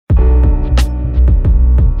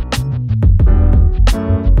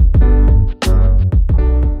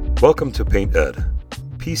Welcome to Paint Ed.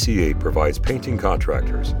 PCA provides painting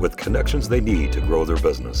contractors with connections they need to grow their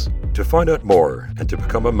business. To find out more and to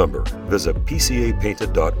become a member, visit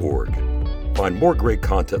pcapainted.org. Find more great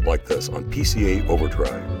content like this on PCA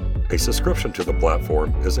Overdrive. A subscription to the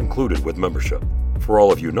platform is included with membership. For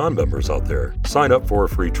all of you non-members out there, sign up for a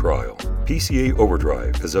free trial. PCA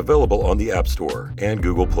Overdrive is available on the App Store and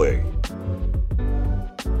Google Play.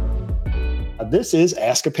 This is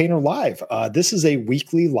Ask a Painter Live. This is a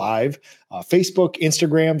weekly live Facebook,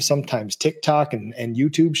 Instagram, sometimes TikTok and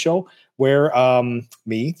YouTube show where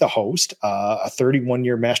me, the host, a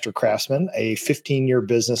 31-year master craftsman, a 15-year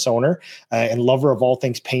business owner, and lover of all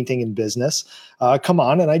things painting and business, come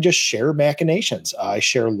on and I just share machinations. I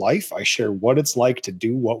share life. I share what it's like to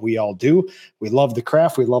do what we all do. We love the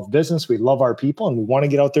craft. We love business. We love our people, and we want to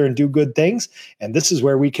get out there and do good things. And this is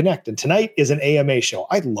where we connect. And tonight is an AMA show.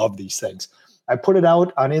 I love these things. I put it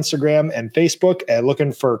out on Instagram and Facebook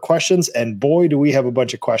looking for questions, and boy, do we have a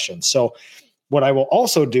bunch of questions. So what I will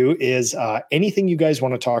also do is anything you guys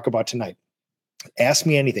want to talk about tonight, ask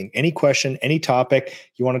me anything, any question, any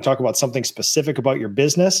topic. You want to talk about something specific about your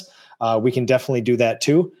business, we can definitely do that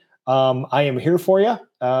too. I am here for you.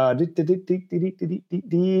 Oh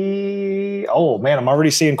man, I'm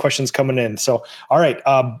already seeing questions coming in. So, all right.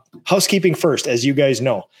 Housekeeping first, as you guys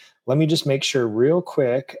know. Let me just make sure real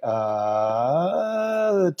quick.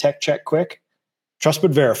 Tech check quick. Trust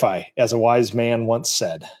but verify, as a wise man once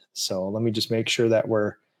said. So let me just make sure that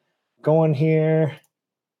we're going here.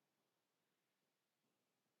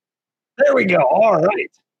 There we go. All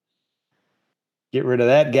right. Get rid of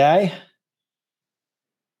that guy.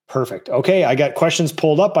 Perfect. Okay, I got questions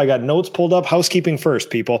pulled up. I got notes pulled up. Housekeeping first,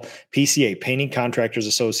 people. PCA, Painting Contractors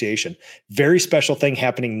Association. Very special thing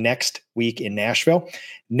happening next week in Nashville.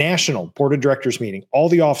 National Board of Directors meeting. All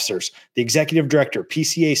the officers, the executive director,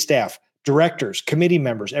 PCA staff, directors, committee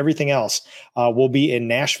members, everything else will be in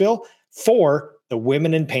Nashville for the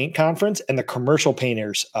Women in Paint Conference and the Commercial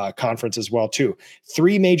Painters Conference as well, too.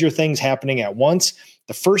 3 major things happening at once.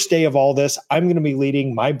 The first day of all this, I'm going to be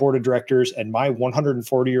leading my board of directors and my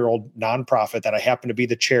 140-year-old nonprofit that I happen to be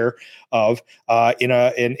the chair of in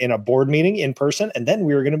a board meeting in person. And then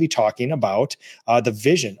we are going to be talking about the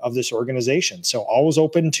vision of this organization. So always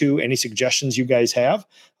open to any suggestions you guys have.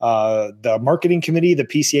 The marketing committee, the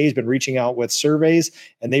PCA, has been reaching out with surveys,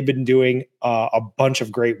 and they've been doing a bunch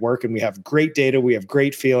of great work. And we have great data. We have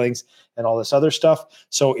great feelings and all this other stuff.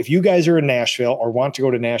 So if you guys are in Nashville or want to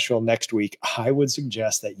go to Nashville next week, I would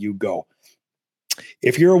suggest that you go.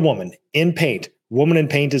 If you're a woman in paint, Woman in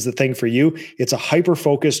Paint is the thing for you. It's a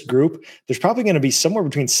hyper-focused group. There's probably going to be somewhere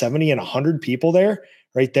between 70 and 100 people there,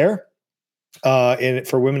 right there.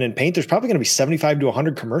 For Women in Paint, there's probably going to be 75 to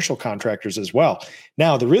 100 commercial contractors as well.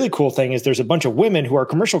 Now, the really cool thing is there's a bunch of women who are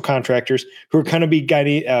commercial contractors who are going to be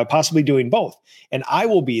possibly doing both. And I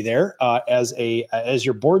will be there as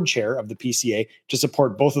your board chair of the PCA to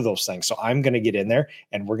support both of those things. So I'm going to get in there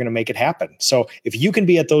and we're going to make it happen. So if you can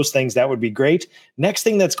be at those things, that would be great. Next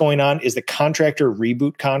thing that's going on is the Contractor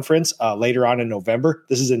Reboot Conference later on in November.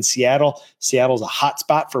 This is in Seattle. Seattle's a hot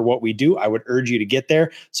spot for what we do. I would urge you to get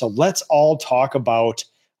there. So let's all talk about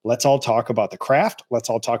the craft. Let's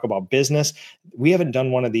all talk about business. We haven't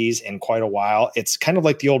done one of these in quite a while. It's kind of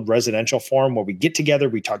like the old residential forum where we get together,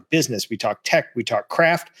 we talk business, we talk tech, we talk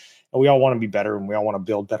craft, and we all want to be better and we all want to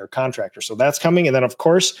build better contractors. So that's coming. And then, of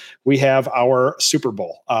course, we have our Super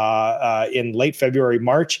Bowl in late February,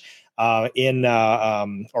 March. In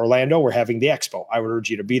Orlando, we're having the expo. I would urge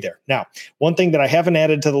you to be there. Now, one thing that I haven't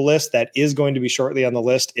added to the list that is going to be shortly on the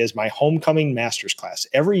list is my homecoming master's class.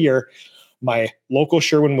 Every year, my local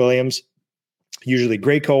Sherwin-Williams, usually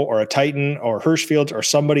Graco or a Titan or Hirschfield or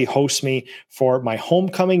somebody hosts me for my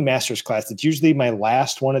homecoming master's class. It's usually my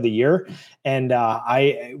last one of the year. And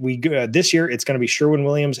this year it's going to be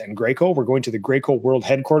Sherwin-Williams and Graco. We're going to the Graco World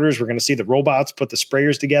Headquarters. We're going to see the robots put the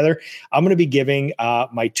sprayers together. I'm going to be giving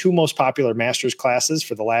my 2 most popular master's classes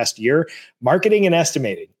for the last year, marketing and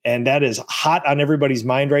estimating. And that is hot on everybody's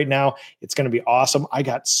mind right now. It's going to be awesome. I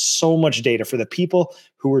got so much data for the people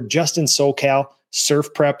who were just in SoCal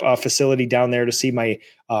Surf Prep facility down there to see my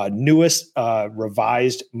newest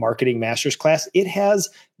revised marketing master's class. It has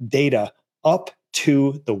data up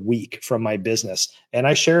to the week from my business. And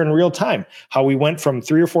I share in real time how we went from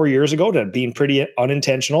 3 or 4 years ago to being pretty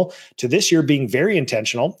unintentional to this year being very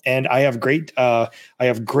intentional. And I have great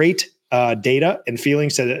data and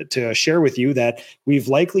feelings to share with you that we've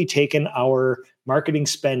likely taken our marketing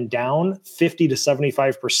spend down 50 to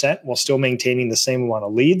 75% while still maintaining the same amount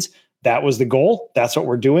of leads. that was the goal. That's what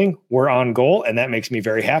we're doing. We're on goal, and that makes me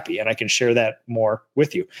very happy. And I can share that more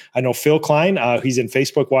with you. I know Phil Klein, he's in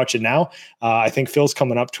Facebook watching now. I think Phil's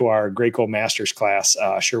coming up to our Graco Masters class,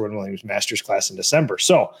 Sherwin-Williams Masters class in December.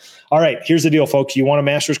 So, all right, here's the deal, folks. You want a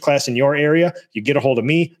Masters class in your area, you get a hold of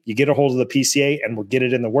me, you get a hold of the PCA, and we'll get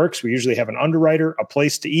it in the works. We usually have an underwriter, a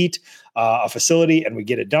place to eat, a facility, and we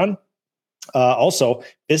get it done. Also,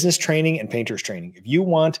 business training and painters training. If you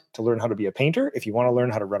want to learn how to be a painter, if you want to learn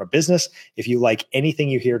how to run a business, if you like anything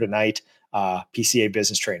you hear tonight, PCA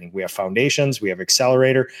business training. We have foundations, we have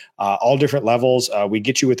accelerator, all different levels. We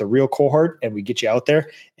get you with a real cohort, and we get you out there,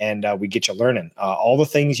 and we get you learning. All the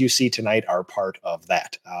things you see tonight are part of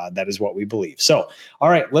that. That is what we believe. So, all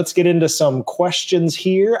right, let's get into some questions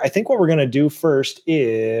here. I think what we're going to do first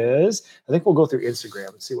is, I think we'll go through Instagram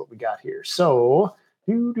and see what we got here. So,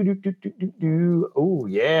 oh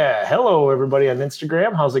yeah. Hello everybody on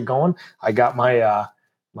Instagram. How's it going? I got my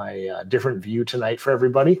different view tonight for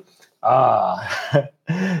everybody. To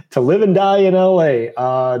live and die in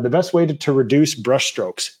LA. The best way to reduce brush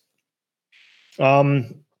strokes.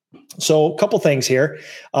 So a couple things here.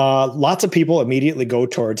 Lots of people immediately go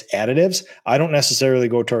towards additives. I don't necessarily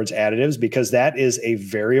go towards additives because that is a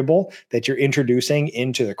variable that you're introducing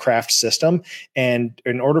into the craft system. And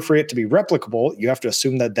in order for it to be replicable, you have to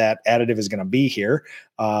assume that that additive is going to be here,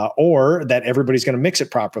 or that everybody's going to mix it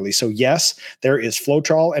properly. So yes, there is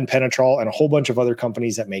Floetrol and Penetrol and a whole bunch of other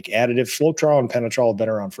companies that make additives. Floetrol and Penetrol have been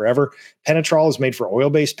around forever. Penetrol is made for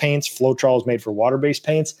oil-based paints. Floetrol is made for water-based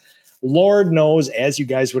paints. Lord knows, as you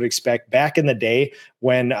guys would expect, back in the day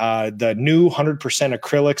when the new 100%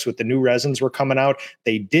 acrylics with the new resins were coming out,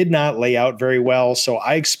 they did not lay out very well. So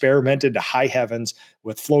I experimented to high heavens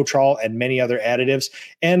with Floetrol and many other additives.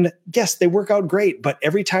 And yes, they work out great. But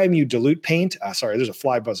every time you dilute paint, sorry, there's a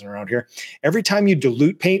fly buzzing around here. Every time you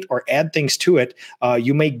dilute paint or add things to it,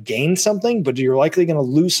 you may gain something, but you're likely going to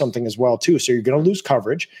lose something as well too. So you're going to lose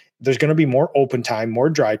coverage. There's going to be more open time, more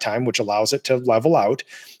dry time, which allows it to level out.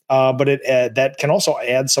 But that can also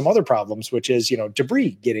add some other problems, which is,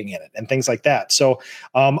 debris getting in it and things like that. So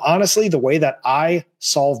honestly, the way that I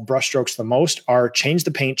solve brush strokes the most are change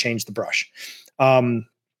the paint, change the brush.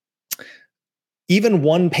 Even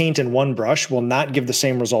one paint and one brush will not give the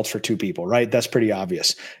same results for two people, right? That's pretty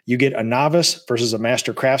obvious. You get a novice versus a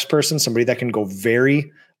master craftsperson, somebody that can go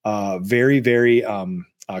very, very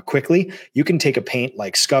quickly. You can take a paint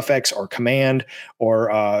like Scuff-X or Command or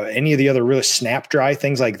any of the other really snap dry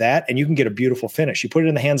things like that, and you can get a beautiful finish. You put it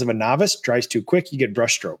in the hands of a novice, dries too quick, you get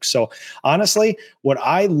brush strokes. So honestly, what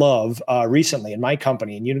I love recently in my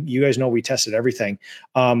company, and you guys know we tested everything,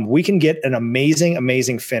 we can get an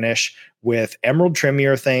amazing finish with Emerald Trim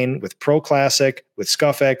Urethane, with Pro Classic, with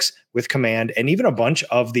Scuff-X, with Command, and even a bunch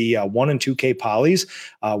of the 1 and 2K polys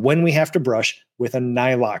when we have to brush with a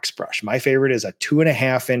Nylox brush. My favorite is a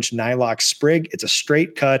 2.5-inch Nylox sprig. It's a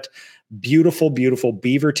straight cut, beautiful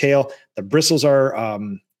beaver tail. The bristles are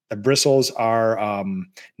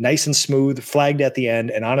nice and smooth, flagged at the end.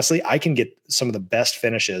 And honestly, I can get some of the best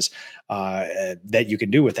finishes that you can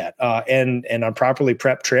do with that. And on properly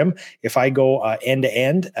prepped trim, if I go end to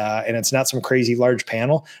end and it's not some crazy large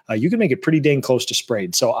panel, you can make it pretty dang close to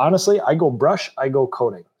sprayed. So honestly, I go brush, I go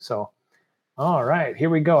coating. So all right, here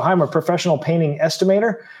we go. Hi, I'm a professional painting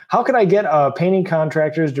estimator. How can I get painting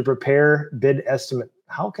contractors to prepare bid estimate?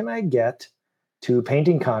 How can I get to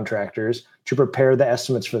painting contractors to prepare the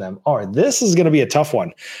estimates for them? All right, this is going to be a tough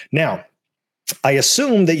one. Now, I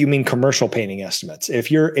assume that you mean commercial painting estimates.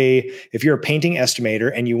 If you're a painting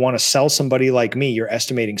estimator and you want to sell somebody like me your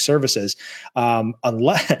estimating services,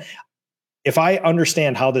 if I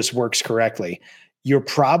understand how this works correctly, you're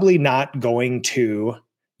probably not going to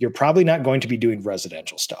be doing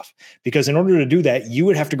residential stuff, because in order to do that, you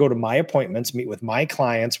would have to go to my appointments, meet with my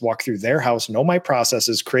clients, walk through their house, know my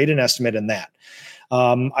processes, create an estimate in that.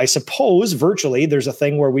 I suppose virtually there's a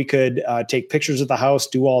thing where we could take pictures of the house,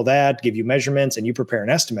 do all that, give you measurements, and you prepare an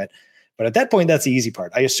estimate. But at that point, that's the easy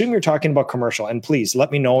part. I assume you're talking about commercial, and please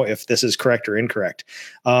let me know if this is correct or incorrect.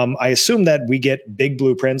 I assume that we get big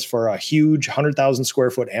blueprints for a huge 100,000 square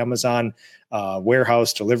foot Amazon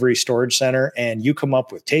warehouse delivery storage center, and you come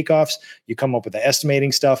up with takeoffs, you come up with the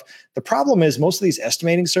estimating stuff. The problem is most of these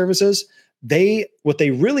estimating services, what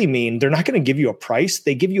they really mean, they're not going to give you a price.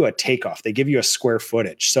 They give you a takeoff. They give you a square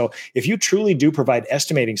footage. So if you truly do provide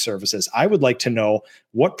estimating services, I would like to know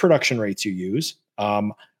what production rates you use.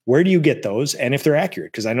 Where do you get those? And if they're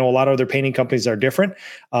accurate, because I know a lot of other painting companies are different.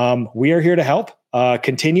 We are here to help.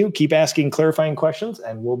 Keep asking clarifying questions,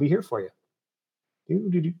 and we'll be here for you.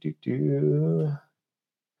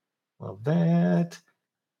 Love that.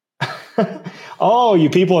 Oh, you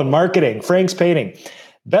people in marketing, Frank's Painting.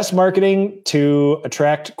 Best marketing to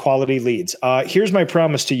attract quality leads. Here's my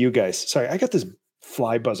promise to you guys. Sorry, I got this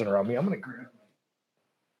fly buzzing around me. I'm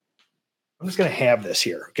just going to have this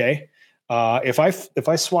here. Okay. If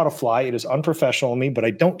I swat a fly, it is unprofessional of me, but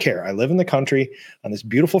I don't care. I live in the country on this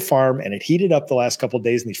beautiful farm, and it heated up the last couple of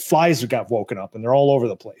days, and these flies got woken up, and they're all over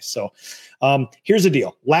the place. So here's the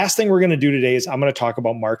deal. Last thing we're going to do today is I'm going to talk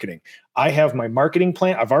about marketing. I have my marketing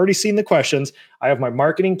plan. I've already seen the questions. I have my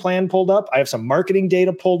marketing plan pulled up. I have some marketing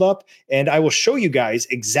data pulled up, and I will show you guys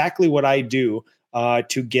exactly what I do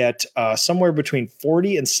to get somewhere between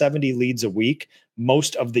 40 and 70 leads a week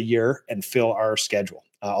most of the year and fill our schedule.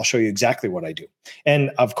 I'll show you exactly what I do.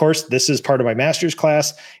 And of course, this is part of my master's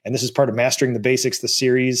class, and this is part of Mastering the Basics, the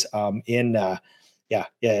series in the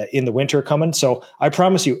winter coming. So I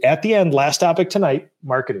promise you at the end, last topic tonight,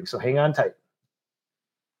 marketing. So hang on tight.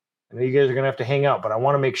 I know you guys are going to have to hang out, but I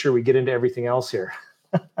want to make sure we get into everything else here.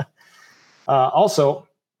 Also,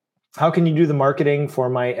 how can you do the marketing for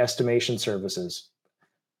my estimation services?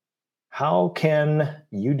 How can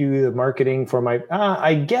you do the marketing for my,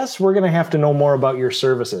 I guess we're going to have to know more about your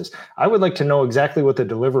services. I would like to know exactly what the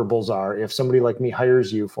deliverables are if somebody like me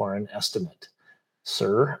hires you for an estimate.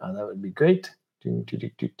 Sir, that would be great.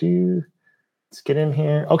 Let's get in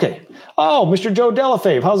here. Okay. Oh, Mr. Joe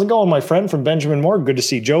Delafave. How's it going, my friend from Benjamin Moore? Good to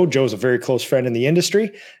see Joe. Joe's a very close friend in the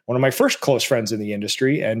industry. One of my first close friends in the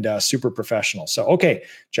industry and super professional. So, okay.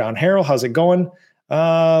 John Harrell, how's it going?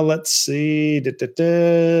 Let's see.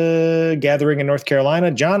 Gathering in North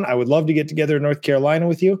Carolina. John, I would love to get together in North Carolina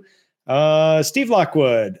with you. Steve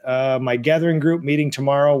Lockwood, my gathering group meeting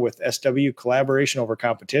tomorrow with SW, collaboration over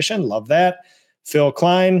competition. Love that. Phil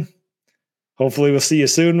Klein. Hopefully we'll see you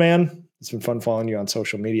soon, man. It's been fun following you on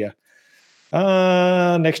social media.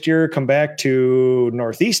 Next year, come back to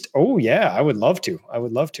Northeast. Oh yeah, I would love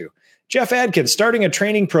to. Jeff Adkins, starting a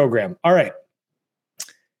training program. All right.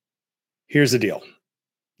 Here's the deal.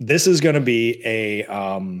 This is going to be a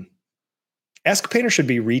Ask a Painter should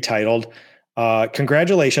be retitled.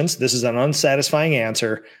 Congratulations. This is an unsatisfying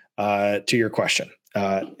answer to your question.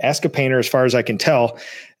 Ask a Painter, as far as I can tell,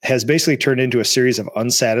 has basically turned into a series of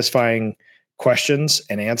unsatisfying questions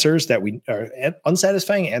and answers that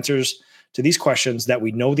unsatisfying answers to these questions that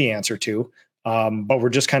we know the answer to, but we're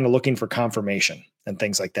just kind of looking for confirmation and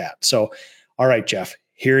things like that. So, all right, Jeff,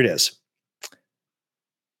 here it is.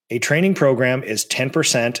 A training program is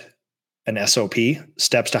 10% an SOP,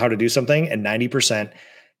 steps to how to do something, and 90%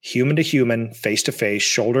 human to human, face to face,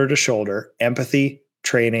 shoulder to shoulder, empathy,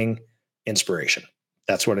 training, inspiration.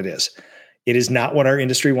 That's what it is. It is not what our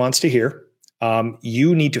industry wants to hear.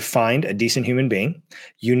 You need to find a decent human being.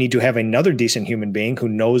 You need to have another decent human being who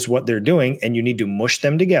knows what they're doing, and you need to mush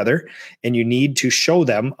them together, and you need to show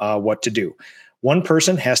them what to do. One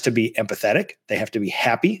person has to be empathetic. They have to be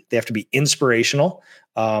happy. They have to be inspirational.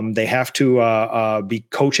 They have to be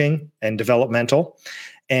coaching and developmental.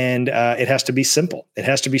 And it has to be simple. It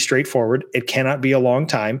has to be straightforward. It cannot be a long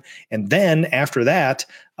time. And then after that,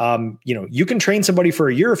 you can train somebody for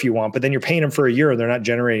a year if you want, but then you're paying them for a year and they're not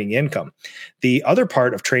generating income. The other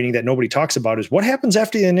part of training that nobody talks about is what happens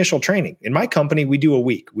after the initial training. In my company, we do a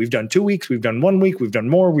week. We've done 2 weeks. We've done 1 week. We've done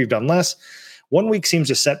more. We've done less. 1 week seems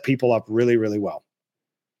to set people up really, really well.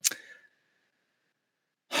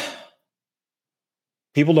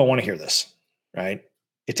 People don't want to hear this, right?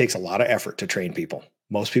 It takes a lot of effort to train people.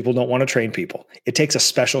 Most people don't want to train people. It takes a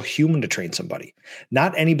special human to train somebody.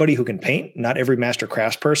 Not anybody who can paint, not every master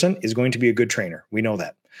crafts person is going to be a good trainer. We know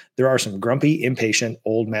that. There are some grumpy, impatient,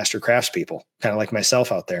 old master crafts people, kind of like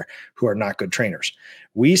myself out there, who are not good trainers.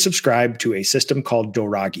 We subscribe to a system called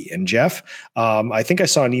Doragi. And Jeff, I think I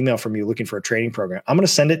saw an email from you looking for a training program. I'm going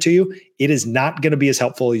to send it to you. It is not going to be as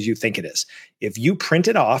helpful as you think it is. If you print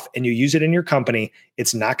it off and you use it in your company,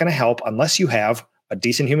 it's not going to help unless you have a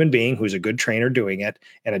decent human being who's a good trainer doing it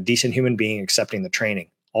and a decent human being accepting the training,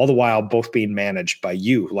 all the while both being managed by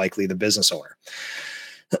you, likely the business owner.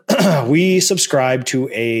 We subscribe to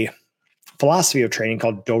a philosophy of training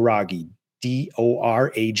called Doragi,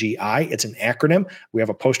 D-O-R-A-G-I. It's an acronym. We have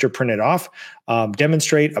a poster printed off.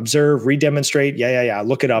 Demonstrate, observe, redemonstrate. Yeah.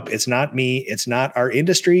 Look it up. It's not me. It's not our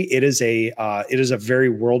industry. It is a very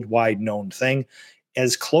worldwide known thing.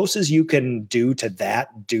 As close as you can do to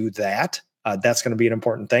that, do that. That's going to be an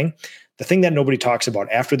important thing. The thing that nobody talks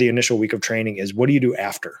about after the initial week of training is what do you do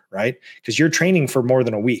after, right? Because you're training for more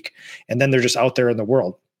than a week and then they're just out there in the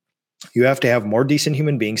world. You have to have more decent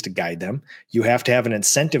human beings to guide them. You have to have an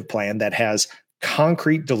incentive plan that has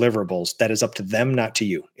concrete deliverables that is up to them, not to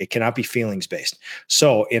you. It cannot be feelings based.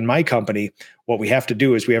 So in my company, what we have to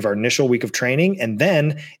do is we have our initial week of training. And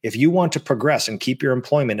then if you want to progress and keep your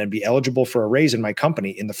employment and be eligible for a raise in my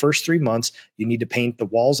company, in the first 3 months, you need to paint the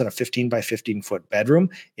walls in a 15 by 15 foot bedroom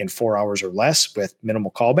in 4 hours or less with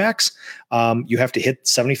minimal callbacks. You have to hit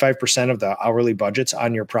 75% of the hourly budgets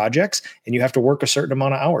on your projects, and you have to work a certain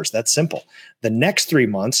amount of hours. That's simple. The next 3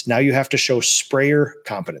 months, now you have to show sprayer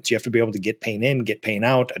competence. You have to be able to get paint in, get paint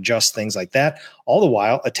out, adjust things like that, all the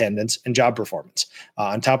while attendance and job performance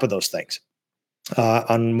on top of those things.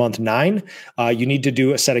 On month 9, you need to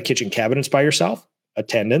do a set of kitchen cabinets by yourself,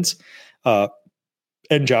 attendance, and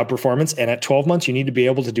job performance. And at 12 months, you need to be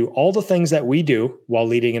able to do all the things that we do while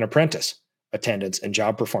leading an apprentice, attendance and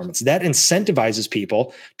job performance. That incentivizes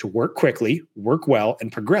people to work quickly, work well,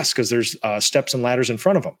 and progress because there's steps and ladders in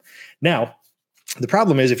front of them. Now, the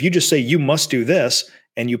problem is if you just say you must do this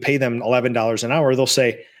and you pay them $11 an hour, they'll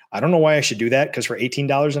say, I don't know why I should do that because for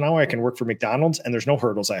 $18 an hour, I can work for McDonald's and there's no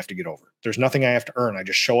hurdles I have to get over. There's nothing I have to earn. I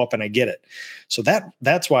just show up and I get it. So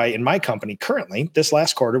that's why in my company currently, this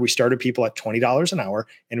last quarter, we started people at $20 an hour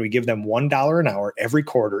and we give them $1 an hour every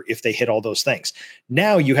quarter if they hit all those things.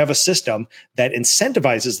 Now you have a system that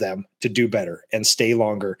incentivizes them to do better and stay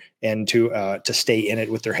longer and to stay in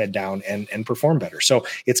it with their head down and perform better. So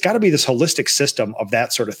it's got to be this holistic system of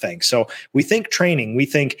that sort of thing. So we think training, we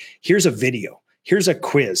think here's a video. Here's a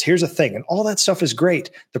quiz, here's a thing, and all that stuff is great.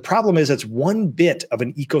 The problem is it's one bit of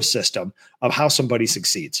an ecosystem of how somebody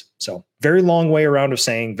succeeds. So very long way around of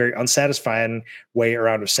saying, very unsatisfying way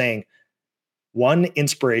around of saying, one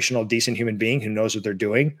inspirational, decent human being who knows what they're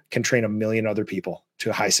doing can train 1 million other people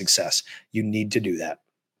to high success. You need to do that.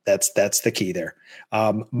 That's the key there.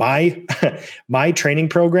 My training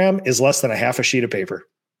program is less than a half a sheet of paper.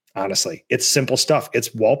 Honestly, it's simple stuff.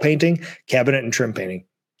 It's wall painting, cabinet and trim painting.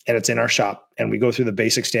 And it's in our shop. And we go through the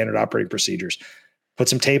basic standard operating procedures. Put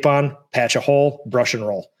some tape on, patch a hole, brush and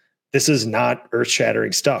roll. This is not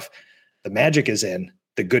earth-shattering stuff. The magic is in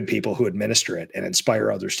the good people who administer it and inspire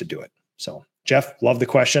others to do it. So, Jeff, love the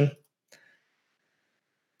question.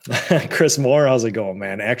 Chris Moore, how's it going,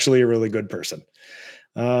 man? Actually a really good person.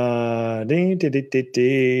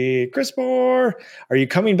 Chris Moore, are you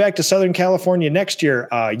coming back to Southern California next year?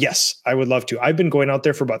 Yes, I would love to. I've been going out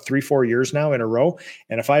there for about 3-4 years now in a row.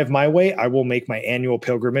 And if I have my way, I will make my annual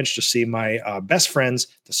pilgrimage to see my best friends,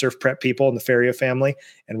 the Surf Prep people and the Feria family.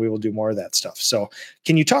 And we will do more of that stuff. So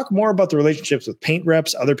can you talk more about the relationships with paint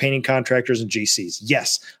reps, other painting contractors, and GCs?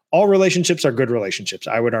 Yes, all relationships are good relationships,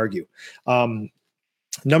 I would argue.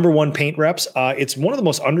 Number one, paint reps. It's one of the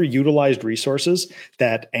most underutilized resources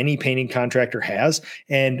that any painting contractor has.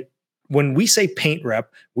 And when we say paint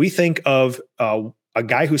rep, we think of a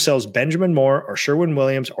guy who sells Benjamin Moore or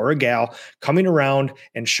Sherwin-Williams or a gal coming around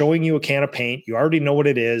and showing you a can of paint. You already know what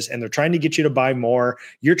it is, and they're trying to get you to buy more.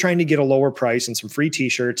 You're trying to get a lower price and some free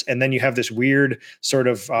t-shirts. And then you have this weird sort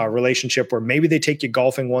of relationship where maybe they take you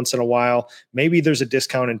golfing once in a while. Maybe there's a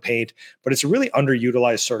discount in paint, but it's a really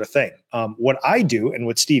underutilized sort of thing. What I do, and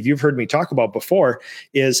what Steve, you've heard me talk about before,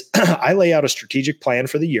 is I lay out a strategic plan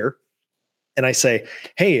for the year. And I say,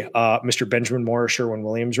 hey, Mr. Benjamin Moore,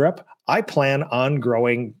 Sherwin-Williams rep, I plan on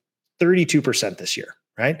growing 32% this year,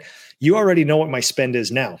 right? You already know what my spend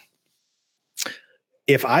is now.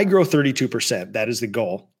 If I grow 32%, that is the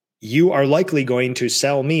goal, you are likely going to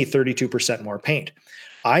sell me 32% more paint.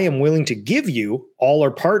 I am willing to give you all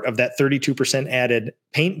or part of that 32% added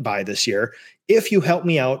paint buy this year if you help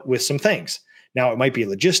me out with some things. Now, it might be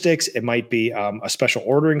logistics. It might be a special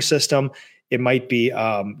ordering system. It might be,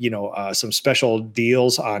 some special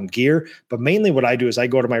deals on gear. But mainly what I do is I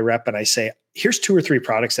go to my rep and I say, here's 2 or 3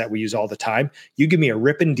 products that we use all the time. You give me a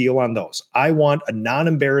ripping deal on those. I want a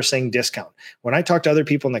non-embarrassing discount. When I talk to other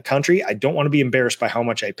people in the country, I don't want to be embarrassed by how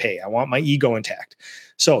much I pay. I want my ego intact.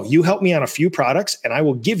 So you help me on a few products and I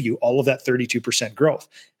will give you all of that 32% growth.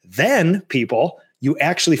 Then people, you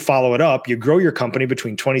actually follow it up. You grow your company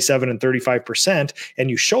between 27 and 35%, and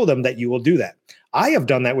you show them that you will do that. I have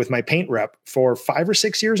done that with my paint rep for 5 or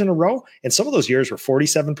 6 years in a row. And some of those years were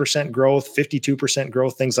 47% growth, 52%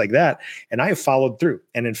 growth, things like that. And I have followed through.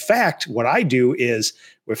 And in fact, what I do is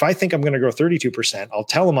if I think I'm going to grow 32%, I'll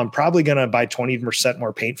tell them I'm probably going to buy 20%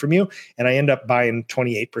 more paint from you. And I end up buying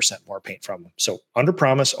 28% more paint from them. So under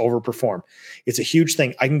promise, over perform. It's a huge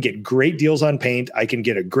thing. I can get great deals on paint. I can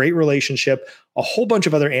get a great relationship, a whole bunch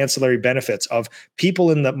of other ancillary benefits of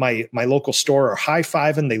people in my local store are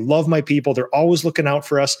high-fiving. They love my people. They're always looking out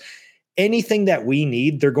for us. Anything that we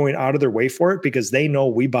need, they're going out of their way for it because they know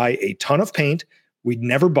we buy a ton of paint. We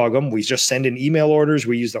never bug them. We just send in email orders.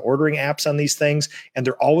 We use the ordering apps on these things, and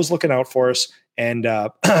they're always looking out for us. And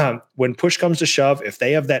when push comes to shove, if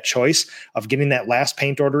they have that choice of getting that last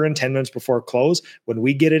paint order in 10 minutes before close, when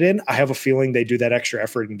we get it in, I have a feeling they do that extra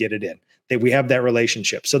effort and get it in. That we have that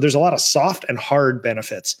relationship. So there's a lot of soft and hard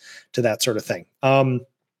benefits to that sort of thing.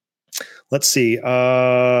 Let's see.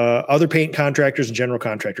 Other paint contractors and general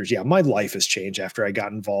contractors. Yeah, my life has changed after I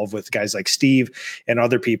got involved with guys like Steve and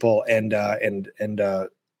other people, and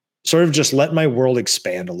sort of just let my world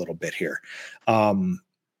expand a little bit here.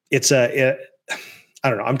 I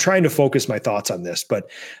don't know. I'm trying to focus my thoughts on this, but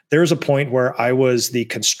there's a point where I was the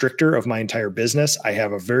constrictor of my entire business. I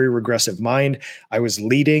have a very regressive mind. I was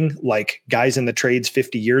leading like guys in the trades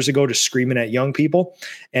 50 years ago, just screaming at young people.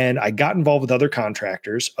 And I got involved with other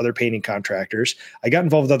contractors, other painting contractors. I got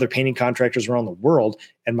involved with other painting contractors around the world,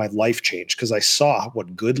 and my life changed because I saw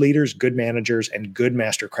what good leaders, good managers, and good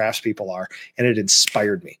master craftspeople are, and it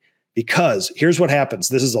inspired me. Because here's what happens.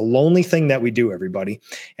 This is a lonely thing that we do, everybody.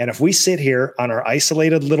 And if we sit here on our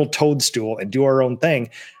isolated little toadstool and do our own thing,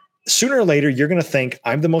 sooner or later, you're going to think,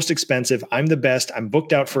 I'm the most expensive. I'm the best. I'm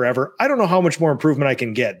booked out forever. I don't know how much more improvement I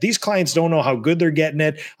can get. These clients don't know how good they're getting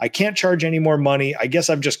it. I can't charge any more money. I guess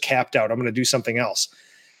I've just capped out. I'm going to do something else.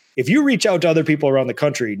 If you reach out to other people around the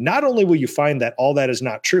country, not only will you find that all that is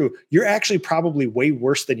not true, you're actually probably way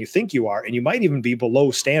worse than you think you are. And you might even be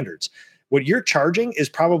below standards. What you're charging is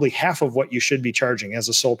probably half of what you should be charging as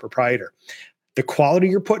a sole proprietor. The quality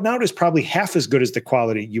you're putting out is probably half as good as the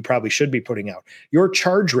quality you probably should be putting out. Your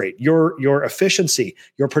charge rate, your efficiency,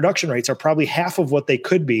 your production rates are probably half of what they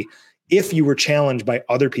could be if you were challenged by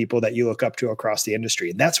other people that you look up to across the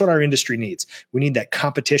industry. And that's what our industry needs. We need that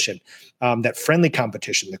competition, that friendly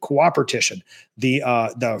competition, the cooperation,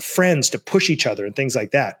 the friends to push each other and things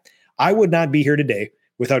like that. I would not be here today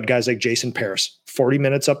without guys like Jason Paris, 40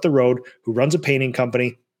 minutes up the road, who runs a painting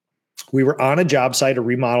company. We were on a job site, a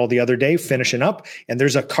remodel the other day, finishing up, and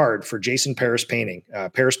there's a card for Jason Paris Painting,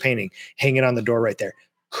 hanging on the door right there.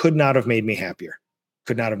 Could not have made me happier.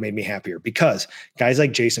 Because guys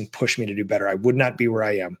like Jason pushed me to do better. I would not be where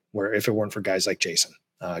I am if it weren't for guys like Jason.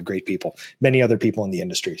 Great people, many other people in the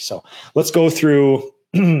industry. So let's go through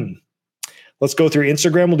Instagram.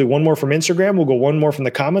 We'll do one more from Instagram. We'll go one more from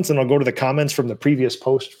the comments, and I'll go to the comments from the previous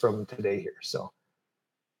post from today here. So,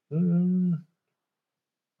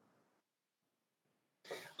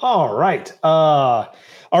 all right. I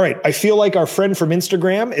feel like our friend from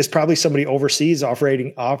Instagram is probably somebody overseas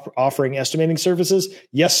offering estimating services.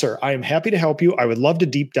 Yes, sir. I am happy to help you. I would love to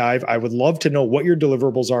deep dive. I would love to know what your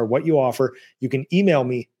deliverables are, what you offer. You can email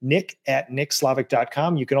me,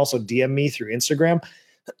 nick@nickslavik.com. You can also DM me through Instagram.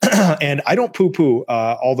 And I don't poo-poo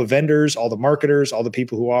all the vendors, all the marketers, all the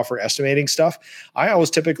people who offer estimating stuff. I always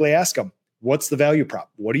typically ask them, what's the value prop?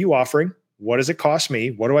 What are you offering? What does it cost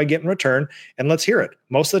me? What do I get in return? And let's hear it.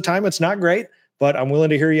 Most of the time it's not great, but I'm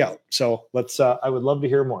willing to hear you out. So I would love to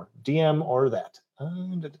hear more. DM or that.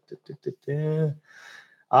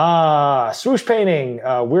 Swoosh painting,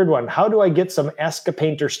 weird one. How do I get some Ask a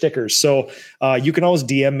Painter stickers? So you can always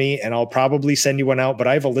DM me and I'll probably send you one out, but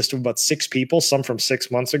I have a list of about 6 people, some from 6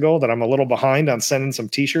 months ago, that I'm a little behind on sending some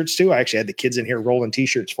t-shirts to. I actually had the kids in here rolling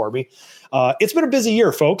t-shirts for me. It's been a busy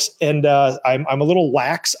year, folks, and I'm a little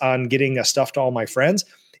lax on getting stuff to all my friends.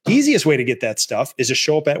 Easiest way to get that stuff is to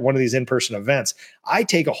show up at one of these in-person events. I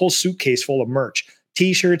take a whole suitcase full of merch.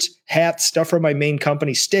 T-shirts, hats, stuff from my main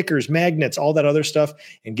company, stickers, magnets, all that other stuff,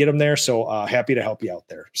 and get them there. So happy to help you out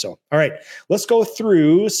there. So, all right, let's go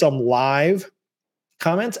through some live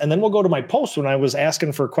comments, and then we'll go to my post when I was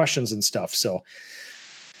asking for questions and stuff. So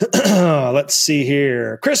let's see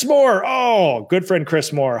here. Chris Moore. Oh, good friend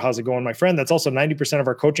Chris Moore. How's it going, my friend? That's also 90% of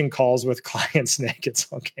our coaching calls with clients, Nick.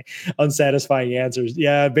 It's okay. Unsatisfying answers.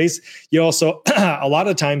 Yeah. You also, a lot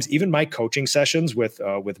of times, even my coaching sessions with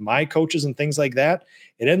my coaches and things like that,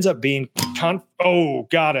 it ends up being,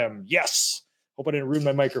 got him. Yes. Hope I didn't ruin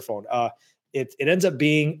my microphone. It ends up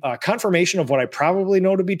being a confirmation of what I probably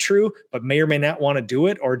know to be true, but may or may not want to do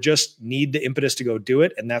it or just need the impetus to go do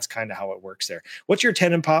it. And that's kind of how it works there. What's your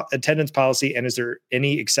attendance policy, and is there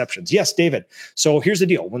any exceptions? Yes, David. So here's the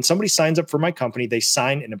deal. When somebody signs up for my company, they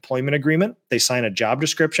sign an employment agreement, they sign a job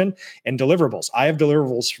description and deliverables. I have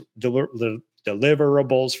deliverables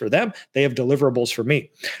for them. They have deliverables for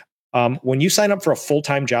me. When you sign up for a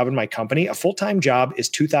full-time job in my company, a full-time job is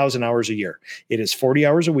 2,000 hours a year. It is 40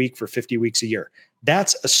 hours a week for 50 weeks a year.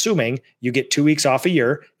 That's assuming you get 2 weeks off a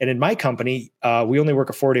year. And in my company, we only work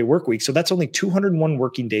a 4-day work week. So that's only 201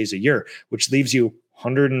 working days a year, which leaves you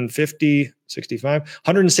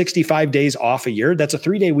 165 days off a year. That's a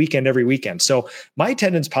 3-day weekend every weekend. So my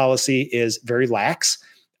attendance policy is very lax.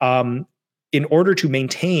 in order to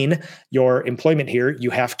maintain your employment here, you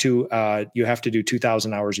have to do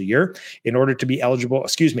 2,000 hours a year. In order to be eligible,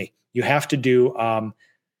 you have to do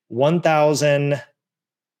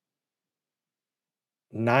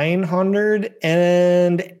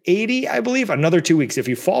 1,980, I believe, another 2 weeks. If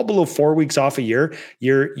you fall below 4 weeks off a year,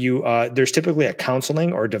 there's typically a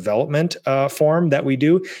counseling or development form that we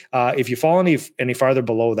do. If you fall any farther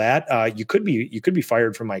below that, you could be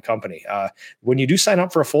fired from my company. When you do sign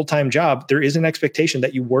up for a full-time job, there is an expectation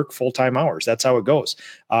that you work full-time hours. That's how it goes.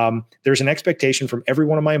 There's an expectation from every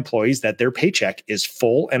one of my employees that their paycheck is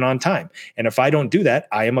full and on time. And if I don't do that,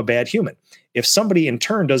 I am a bad human. If somebody in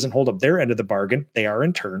turn doesn't hold up their end of the bargain, they are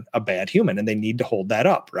in turn a bad human, and they need to hold that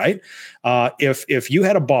up, right? If you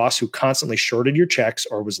had a boss who constantly shorted your checks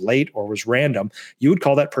or was late or was random, you would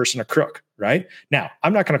call that person a crook, right? Now,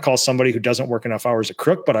 I'm not going to call somebody who doesn't work enough hours a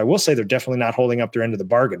crook, but I will say they're definitely not holding up their end of the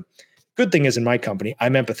bargain. Good thing is, in my company,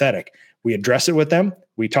 I'm empathetic. We address it with them.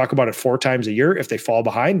 We talk about it 4 times a year. If they fall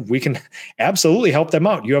behind, we can absolutely help them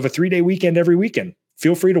out. You have a 3-day weekend every weekend.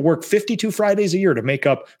 Feel free to work 52 Fridays a year to make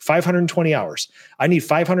up 520 hours. I need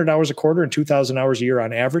 500 hours a quarter and 2,000 hours a year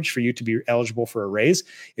on average for you to be eligible for a raise.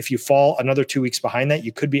 If you fall another 2 weeks behind that,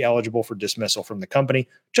 you could be eligible for dismissal from the company.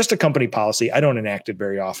 Just a company policy. I don't enact it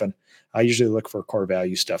very often. I usually look for core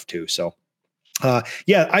value stuff too. So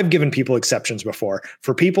I've given people exceptions before.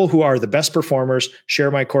 For people who are the best performers, share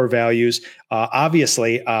my core values.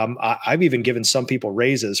 Obviously, I've even given some people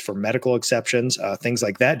raises for medical exceptions, things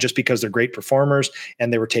like that, just because they're great performers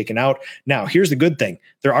and they were taken out. Now, here's the good thing.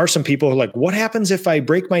 There are some people who are like, what happens if I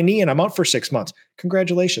break my knee and I'm out for 6 months?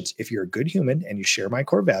 Congratulations. If you're a good human and you share my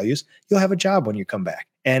core values, you'll have a job when you come back.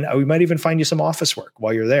 And we might even find you some office work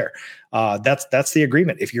while you're there. That's the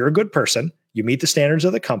agreement. If you're a good person, you meet the standards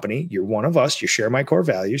of the company, you're one of us, you share my core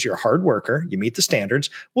values, you're a hard worker, you meet the standards,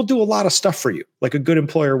 we'll do a lot of stuff for you, like a good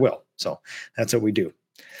employer will. So that's what we do.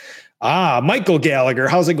 Michael Gallagher,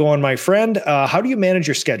 how's it going, my friend? How do you manage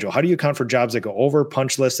your schedule? How do you account for jobs that go over,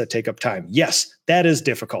 punch lists that take up time? Yes, that is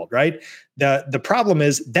difficult, right? The problem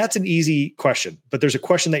is that's an easy question, but there's a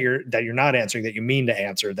question that you're not answering that you mean to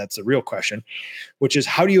answer. That's the real question, which is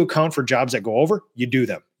how do you account for jobs that go over? You do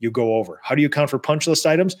them. You go over. How do you account for punch list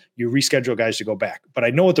items? You reschedule guys to go back. But I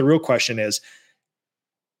know what the real question is.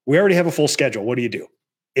 We already have a full schedule. What do you do?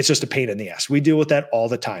 It's just a pain in the ass. We deal with that all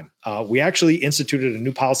the time. We actually instituted a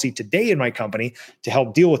new policy today in my company to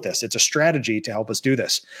help deal with this. It's a strategy to help us do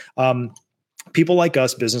this. People like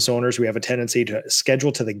us, business owners, we have a tendency to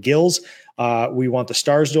schedule to the gills. We want the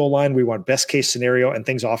stars to align. We want best case scenario, and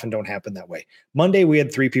things often don't happen that way. Monday, we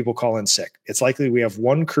had 3 people call in sick. It's likely we have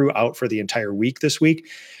 1 crew out for the entire week this week.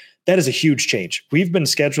 That is a huge change. We've been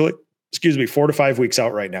scheduling, 4 to 5 weeks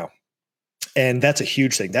out right now. And that's a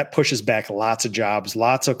huge thing. That pushes back lots of jobs,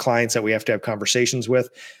 lots of clients that we have to have conversations with.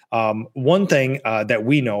 One thing that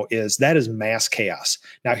we know is that is mass chaos.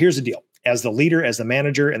 Now, here's the deal. As the leader, as the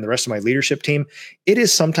manager, and the rest of my leadership team, it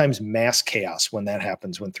is sometimes mass chaos when that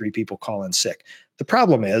happens, when 3 people call in sick. The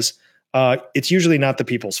problem is it's usually not the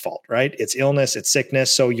people's fault, right? It's illness, it's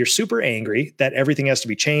sickness. So you're super angry that everything has to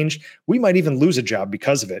be changed. We might even lose a job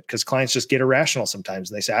because of it, because clients just get irrational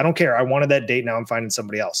sometimes. And they say, I don't care. I wanted that date. Now I'm finding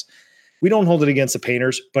somebody else. We don't hold it against the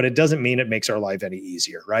painters, but it doesn't mean it makes our life any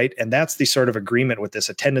easier, right? And that's the sort of agreement with this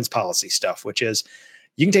attendance policy stuff, which is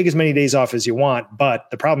you can take as many days off as you want,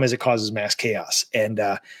 but the problem is it causes mass chaos. And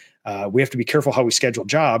we have to be careful how we schedule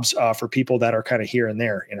jobs for people that are kind of here and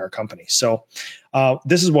there in our company. So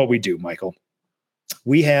this is what we do, Michael.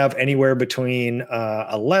 We have anywhere between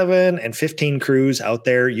 11 and 15 crews out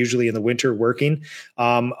there, usually in the winter working.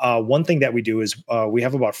 One thing that we do is we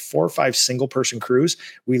have about 4 or 5 single person crews.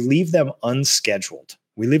 We leave them unscheduled.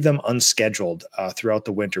 Throughout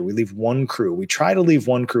the winter. We leave 1 crew. We try to leave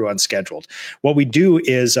 1 crew unscheduled. What we do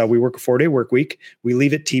is we work a 4-day work week. We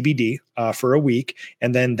leave it TBD for a week.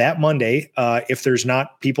 And then that Monday, if there's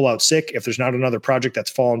not people out sick, if there's not another project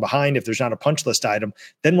that's fallen behind, if there's not a punch list item,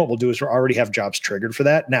 then what we'll do is we'll already have jobs triggered for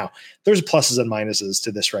that. Now, there's pluses and minuses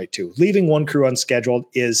to this, right, too. Leaving 1 crew unscheduled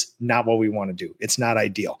is not what we want to do. It's not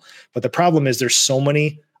ideal. But the problem is there's so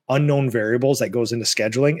many unknown variables that goes into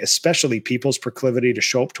scheduling, especially people's proclivity to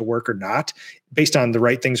show up to work or not, based on the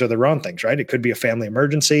right things or the wrong things, right? It could be a family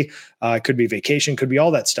emergency, it could be vacation, could be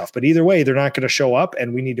all that stuff. But either way, they're not going to show up,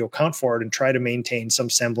 and we need to account for it and try to maintain some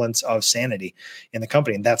semblance of sanity in the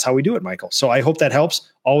company. And that's how we do it, Michael. So I hope that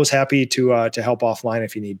helps. Always happy to help offline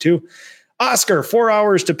if you need to. Oscar, 4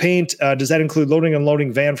 hours to paint. Does that include loading and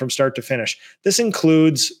unloading van from start to finish? This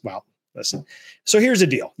includes, well, listen. So here's the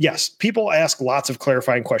deal. Yes, people ask lots of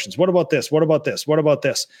clarifying questions. What about this? What about this? What about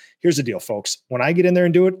this? Here's the deal, folks. When I get in there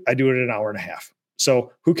and do it, I do it in an hour and a half.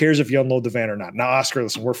 So who cares if you unload the van or not? Now, Oscar,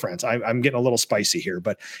 listen, we're friends. I'm getting a little spicy here,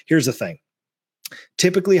 but here's the thing.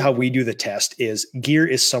 Typically, how we do the test is gear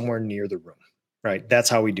is somewhere near the room, right? That's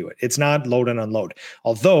how we do it. It's not load and unload.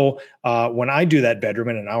 Although when I do that bedroom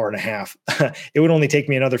in an hour and a half, it would only take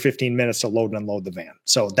me another 15 minutes to load and unload the van.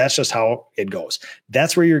 So that's just how it goes.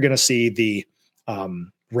 That's where you're going to see the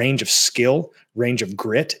range of skill, range of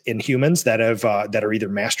grit in humans that are either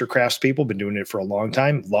master crafts people, been doing it for a long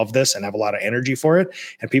time, love this and have a lot of energy for it,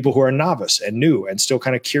 and people who are novice and new and still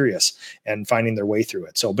kind of curious and finding their way through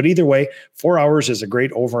it. So, but either way, 4 hours is a great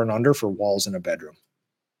over and under for walls in a bedroom.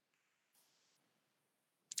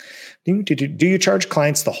 Do you charge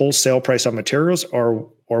clients the wholesale price on materials or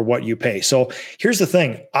what you pay? So here's the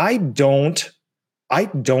thing. I don't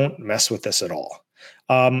mess with this at all.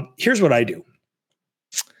 Here's what I do.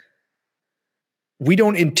 We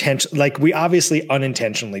don't we obviously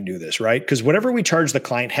unintentionally do this, right? Because whatever we charge the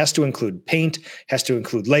client has to include paint, has to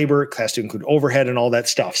include labor, has to include overhead and all that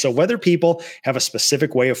stuff. So whether people have a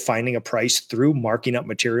specific way of finding a price through marking up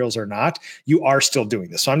materials or not, you are still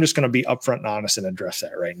doing this. So I'm just going to be upfront and honest and address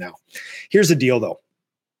that right now. Here's the deal though.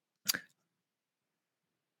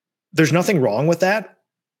 There's nothing wrong with that,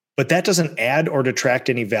 but that doesn't add or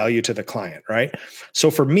detract any value to the client, right?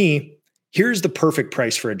 So for me, here's the perfect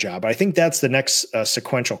price for a job. I think that's the next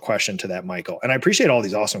sequential question to that, Michael. And I appreciate all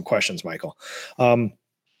these awesome questions, Michael. The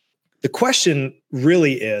question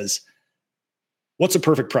really is, what's a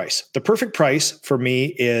perfect price? The perfect price for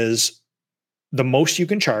me is the most you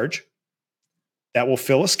can charge that will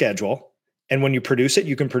fill a schedule. And when you produce it,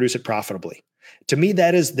 you can produce it profitably. To me,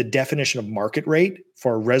 that is the definition of market rate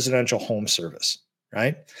for a residential home service,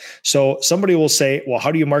 right? So somebody will say, well,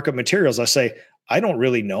 how do you mark up materials? I say, I don't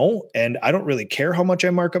really know. And I don't really care how much I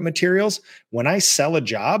mark up materials. When I sell a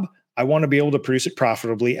job, I want to be able to produce it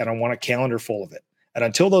profitably and I want a calendar full of it. And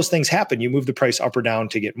until those things happen, you move the price up or down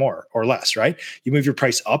to get more or less, right? You move your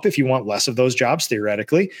price up if you want less of those jobs,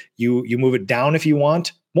 theoretically. You move it down if you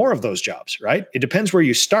want more of those jobs, right? It depends where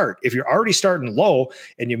you start. If you're already starting low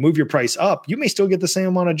and you move your price up, you may still get the same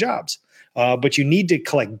amount of jobs. But you need to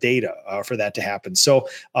collect data for that to happen. So,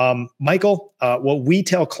 Michael, what we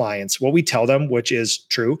tell clients, what we tell them, which is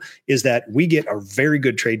true, is that we get a very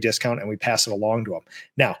good trade discount and we pass it along to them.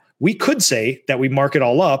 Now, we could say that we mark it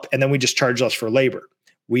all up and then we just charge us for labor.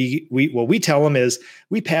 What we tell them is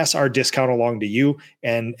we pass our discount along to you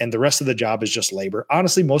and the rest of the job is just labor.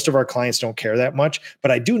 Honestly, most of our clients don't care that much,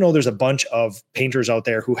 but I do know there's a bunch of painters out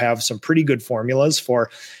there who have some pretty good formulas for.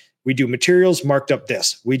 We do materials marked up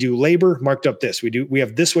this. We do labor marked up this. We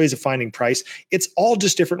have this ways of finding price. It's all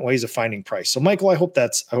just different ways of finding price. So Michael, I hope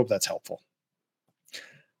that's helpful.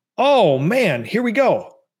 Oh man, here we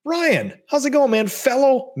go. Ryan, how's it going, man?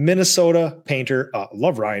 Fellow Minnesota painter.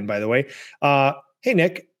 Love Ryan, by the way. Hey,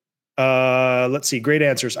 Nick. Let's see. Great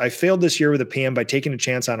answers. I failed this year with a PM by taking a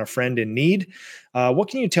chance on a friend in need. What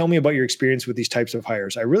can you tell me about your experience with these types of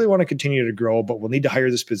hires? I really want to continue to grow, but we'll need to hire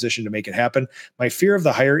this position to make it happen. My fear of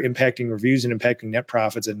the hire impacting reviews and impacting net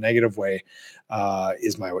profits in a negative way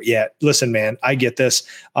is my way. Yeah, listen, man, I get this.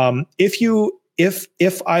 If we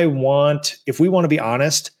want to be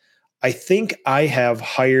honest, I think I have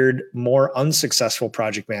hired more unsuccessful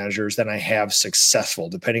project managers than I have successful,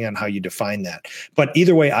 depending on how you define that. But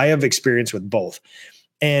either way, I have experience with both.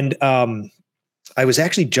 And I was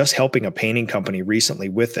actually just helping a painting company recently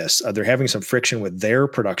with this. They're having some friction with their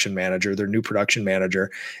production manager, their new production manager.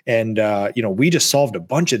 And, we just solved a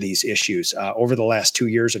bunch of these issues over the last 2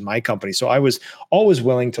 years in my company. So I was always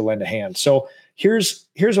willing to lend a hand. So here's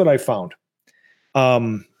what I found.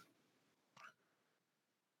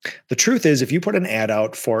 The truth is, if you put an ad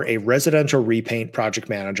out for a residential repaint project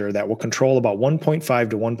manager that will control about $1.5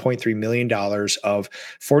 to $1.3 million of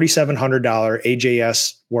 $4,700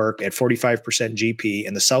 AJS work at 45% GP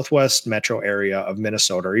in the Southwest metro area of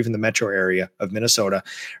Minnesota, or even the metro area of Minnesota,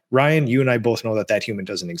 Ryan, you and I both know that human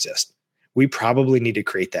doesn't exist. We probably need to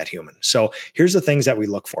create that human. So here's the things that we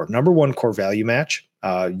look for. Number one, core value match.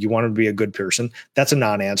 You want to be a good person. That's a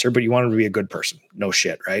non-answer, but you want to be a good person. No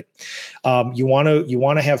shit, right? You want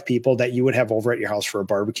to have people that you would have over at your house for a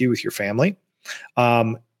barbecue with your family.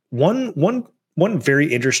 One very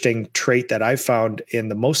interesting trait that I've found in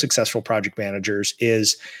the most successful project managers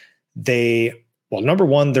is number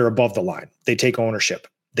one, they're above the line. They take ownership.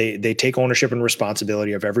 They take ownership and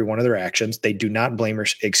responsibility of every one of their actions. They do not blame or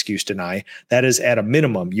excuse deny. That is at a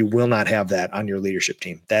minimum. You will not have that on your leadership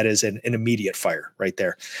team. That is an immediate fire right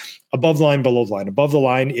there. Above the line, below the line. Above the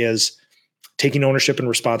line is taking ownership and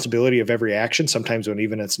responsibility of every action, sometimes when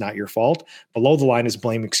even it's not your fault. Below the line is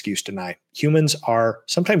blame, excuse, deny. Humans are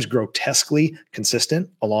sometimes grotesquely consistent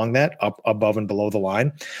along that, up above and below the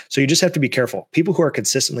line. So you just have to be careful. People who are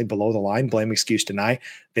consistently below the line, blame, excuse, deny,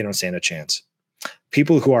 they don't stand a chance.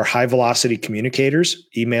 People who are high velocity communicators,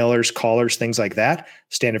 emailers, callers, things like that,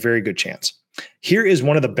 stand a very good chance. Here is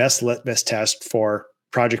one of the best litmus tests for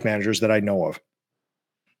project managers that I know of.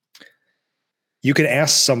 You can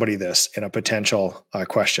ask somebody this in a potential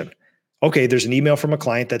question. Okay, there's an email from a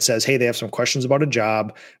client that says, hey, they have some questions about a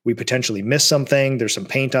job. We potentially missed something. There's some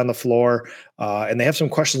paint on the floor, and they have some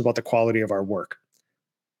questions about the quality of our work.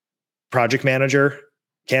 Project manager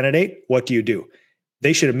candidate, what do?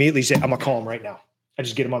 They should immediately say, I'm going to call them right now. I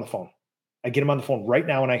just get them on the phone. I get them on the phone right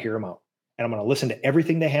now and I hear them out. And I'm going to listen to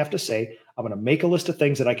everything they have to say. I'm going to make a list of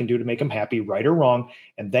things that I can do to make them happy, right or wrong.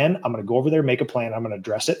 And then I'm going to go over there, make a plan. I'm going to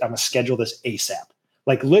address it. I'm going to schedule this ASAP.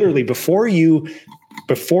 Like literally before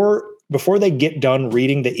they get done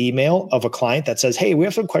reading the email of a client that says, hey, we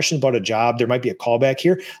have some questions about a job. There might be a callback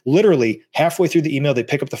here. Literally halfway through the email, they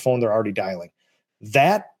pick up the phone. They're already dialing.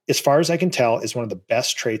 That, as far as I can tell, is one of the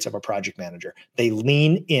best traits of a project manager. They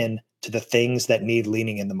lean in to the things that need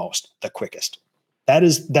leaning in the most, the quickest. That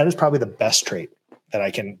is probably the best trait that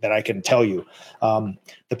I can tell you.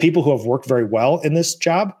 The people who have worked very well in this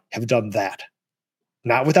job have done that.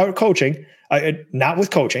 Not without coaching, not with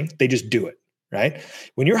coaching. They just do it, right?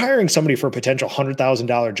 When you're hiring somebody for a potential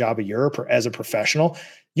 $100,000 job a year as a professional,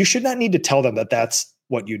 you should not need to tell them that that's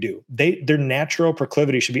what you do. Their natural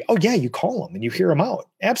proclivity should be, oh yeah, you call them and you hear them out.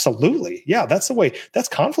 Absolutely. Yeah, that's the way. That's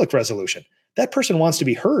conflict resolution. That person wants to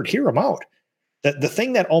be heard. Hear them out. The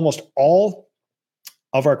thing that almost all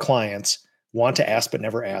of our clients want to ask but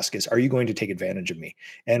never ask is, are you going to take advantage of me?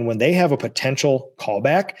 And when they have a potential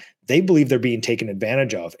callback, they believe they're being taken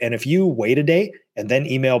advantage of. And if you wait a day and then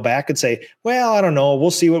email back and say, well, I don't know,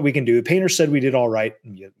 we'll see what we can do. Painter said we did all right.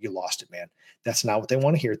 You lost it, man. That's not what they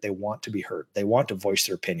want to hear. They want to be heard. They want to voice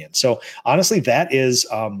their opinion. So honestly, that is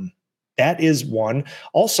one.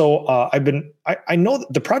 Also, I know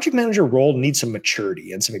that the project manager role needs some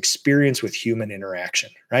maturity and some experience with human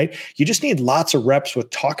interaction, right? You just need lots of reps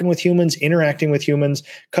with talking with humans, interacting with humans,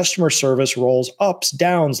 customer service roles, ups,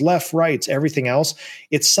 downs, left, rights, everything else.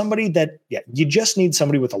 It's somebody that, you just need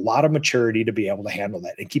somebody with a lot of maturity to be able to handle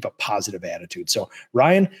that and keep a positive attitude. So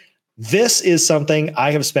Ryan, this is something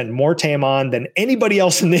I have spent more time on than anybody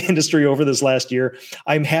else in the industry over this last year.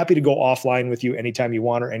 I'm happy to go offline with you anytime you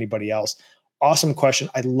want or anybody else. Awesome question.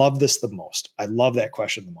 I love this the most. I love that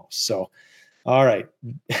question the most. So, all right,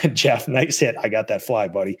 Jeff, nice hit. I got that fly,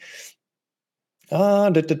 buddy.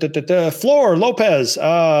 Floor Lopez.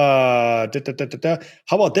 How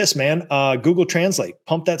about this, man? Google Translate.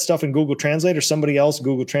 Pump that stuff in Google Translate, or somebody else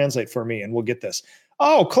Google Translate for me, and we'll get this.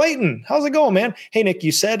 Oh, Clayton, how's it going, man? Hey, Nick,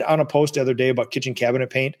 you said on a post the other day about kitchen cabinet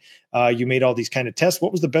paint, you made all these kind of tests.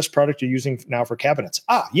 What was the best product you're using now for cabinets?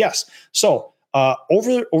 Yes. So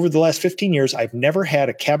over the last 15 years, I've never had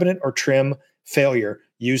a cabinet or trim failure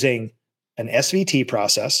using an SVT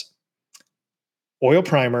process, oil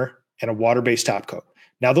primer, and a water-based top coat.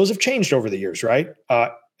 Now, those have changed over the years, right?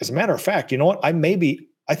 As a matter of fact, you know what?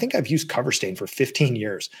 I think I've used CoverStain for 15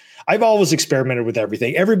 years. I've always experimented with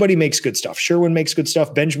everything. Everybody makes good stuff. Sherwin makes good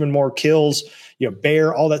stuff. Benjamin Moore, Kills,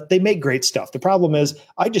 Behr, all that. They make great stuff. The problem is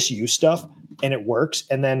I just use stuff and it works.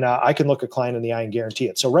 And then I can look a client in the eye and guarantee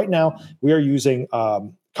it. So right now we are using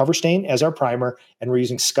CoverStain as our primer, and we're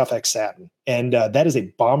using ScuffX Satin. And that is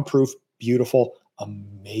a bomb-proof, beautiful,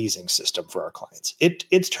 amazing system for our clients.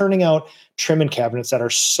 It's turning out trim and cabinets that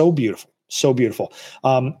are so beautiful. So beautiful.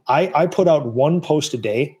 I put out one post a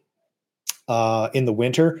day in the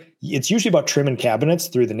winter. It's usually about trim and cabinets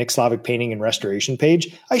through the Nick Slavic Painting and Restoration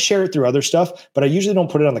page. I share it through other stuff, but I usually don't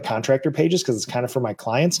put it on the contractor pages because it's kind of for my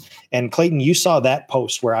clients. And Clayton, you saw that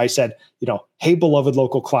post where I said, hey, beloved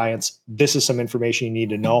local clients, this is some information you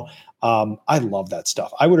need to know. I love that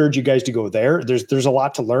stuff. I would urge you guys to go there. There's a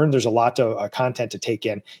lot to learn. There's a lot of content to take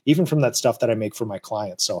in, even from that stuff that I make for my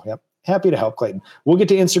clients. So, yep. Happy to help, Clayton. We'll get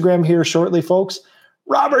to Instagram here shortly, folks.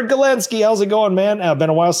 Robert Galensky, how's it going, man? Been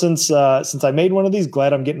a while since I made one of these.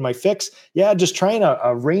 Glad I'm getting my fix. Yeah, just trying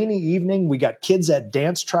a rainy evening. We got kids at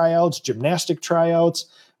dance tryouts, gymnastic tryouts.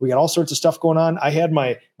 We got all sorts of stuff going on. I had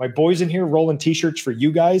my boys in here rolling T-shirts for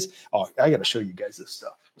you guys. Oh, I got to show you guys this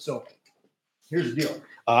stuff. So here's the deal.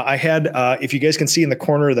 I had, if you guys can see in the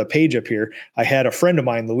corner of the page up here, I had a friend of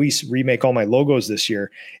mine, Luis, remake all my logos this year.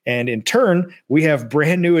 And in turn, we have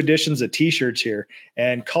brand new editions of T-shirts here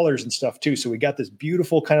and colors and stuff too. So we got this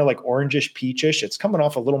beautiful kind of like orangish, peachish. It's coming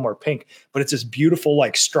off a little more pink, but it's this beautiful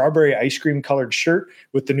like strawberry ice cream colored shirt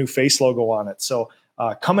with the new face logo on it. So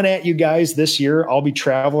coming at you guys this year. I'll be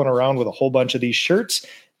traveling around with a whole bunch of these shirts.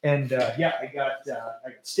 And I got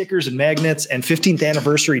stickers and magnets and 15th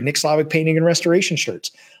anniversary Nick Slavic painting and restoration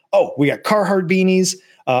shirts. Oh, we got Carhartt beanies.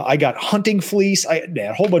 I got hunting fleece.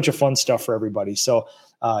 A whole bunch of fun stuff for everybody. So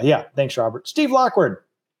thanks, Robert. Steve Lockwood.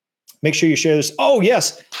 Make sure you share this. Oh,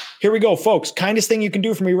 yes. Here we go, folks. Kindest thing you can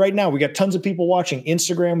do for me right now. We got tons of people watching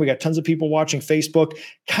Instagram. We got tons of people watching Facebook.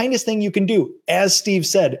 Kindest thing you can do, as Steve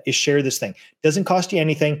said, is share this thing. Doesn't cost you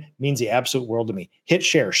anything. Means the absolute world to me. Hit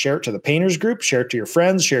share. Share it to the painters group. Share it to your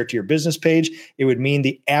friends. Share it to your business page. It would mean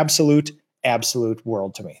the absolute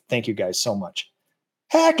world to me. Thank you guys so much.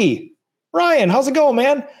 Hacky. Ryan, how's it going,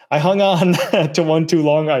 man? I hung on to one too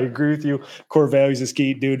long. I agree with you. Core values is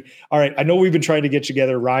key, dude. All right. I know we've been trying to get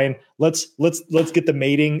together, Ryan. Let's get the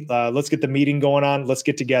meeting. Let's get the meeting going on. Let's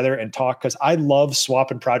get together and talk, because I love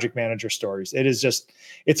swapping project manager stories.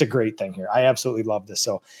 It's a great thing here. I absolutely love this.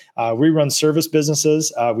 So we run service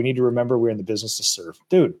businesses. We need to remember we're in the business to serve.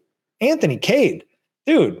 Dude, Anthony Cade,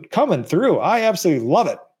 dude, coming through. I absolutely love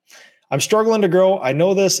it. I'm struggling to grow. I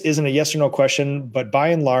know this isn't a yes or no question, but by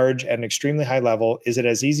and large, at an extremely high level, is it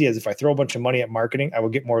as easy as if I throw a bunch of money at marketing, I will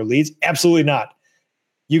get more leads? Absolutely not.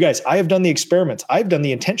 You guys, I have done the experiments. I've done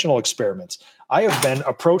the intentional experiments. I have been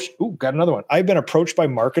approached. Ooh, got another one. I've been approached by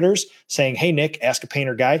marketers saying, hey, Nick, Ask a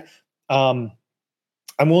Painter guy. I'm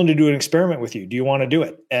willing to do an experiment with you. Do you want to do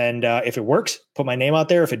it? And if it works, put my name out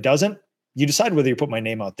there. If it doesn't, you decide whether you put my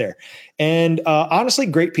name out there. And honestly,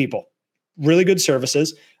 great people, really good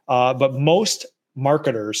services. But most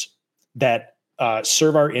marketers that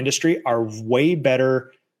serve our industry are way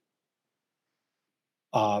better.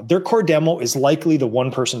 Their core demo is likely the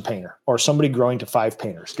one-person painter or somebody growing to 5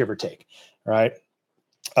 painters, give or take. Right?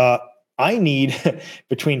 I need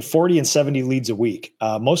between 40 and 70 leads a week.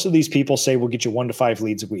 Most of these people say we'll get you 1 to 5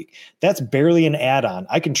 leads a week. That's barely an add-on.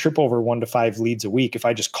 I can trip over 1 to 5 leads a week if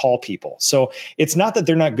I just call people. So it's not that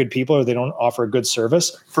they're not good people or they don't offer a good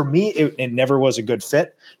service. For me, it never was a good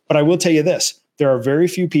fit. But I will tell you this, there are very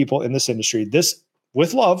few people in this industry, this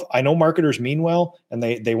with love. I know marketers mean well and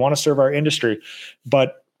they want to serve our industry,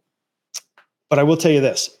 but I will tell you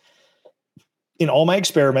this, in all my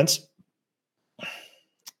experiments,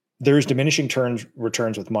 there's diminishing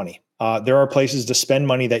returns with money. There are places to spend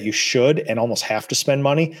money that you should and almost have to spend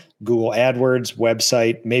money. Google AdWords,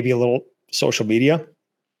 website, maybe a little social media.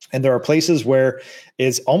 And there are places where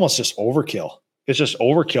it's almost just overkill. It's just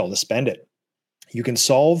overkill to spend it. You can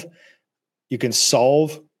solve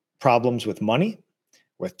problems with money,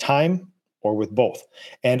 with time, or with both.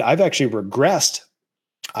 And I've actually regressed.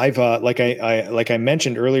 I've like I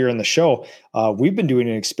mentioned earlier in the show, we've been doing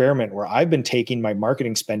an experiment where I've been taking my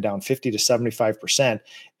marketing spend down 50 to 75%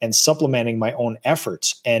 and supplementing my own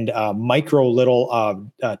efforts and micro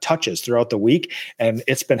little touches throughout the week, and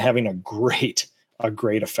it's been having a great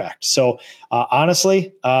effect. So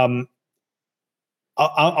honestly, I'll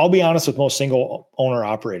be honest with most single owner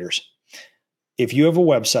operators. If you have a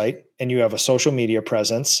website and you have a social media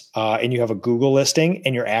presence and you have a Google listing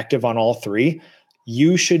and you're active on all 3,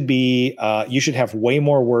 you should have way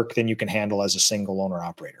more work than you can handle as a single owner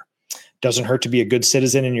operator. Doesn't hurt to be a good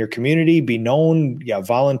citizen in your community, be known,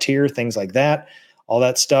 volunteer, things like that, all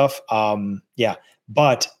that stuff.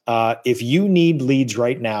 But if you need leads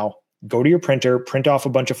right now, go to your printer, print off a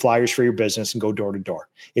bunch of flyers for your business and go door to door.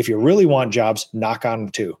 If you really want jobs, knock on them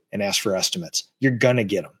too and ask for estimates. You're going to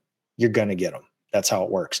get them. That's how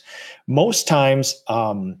it works. Most times,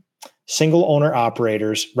 single owner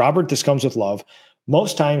operators, Robert, this comes with love.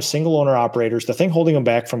 Most times, single owner operators, the thing holding them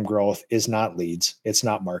back from growth is not leads. It's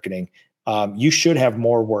not marketing. You should have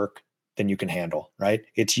more work than you can handle, right?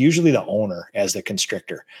 It's usually the owner as the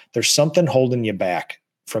constrictor. There's something holding you back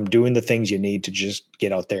from doing the things you need to just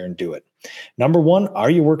get out there and do it. Number 1,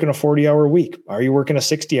 are you working a 40-hour week? Are you working a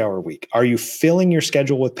 60-hour week? Are you filling your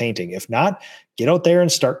schedule with painting? If not, get out there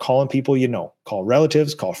and start calling people you know. Call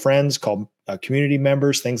relatives, call friends, call community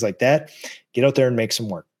members, things like that. Get out there and make some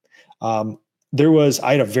work. I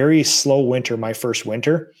had a very slow winter, my first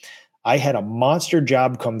winter. I had a monster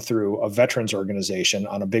job come through a veterans organization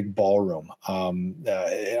on a big ballroom,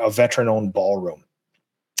 a veteran-owned ballroom.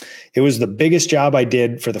 It was the biggest job I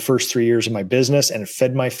did for the first 3 years of my business, and it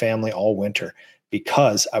fed my family all winter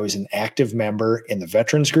because I was an active member in the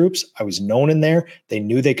veterans groups. I was known in there. They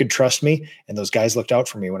knew they could trust me, and those guys looked out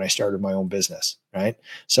for me when I started my own business, right?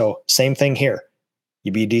 So same thing here.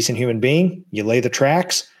 You be a decent human being, you lay the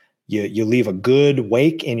tracks, you leave a good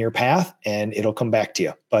wake in your path, and it'll come back to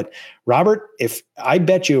you. But Robert, if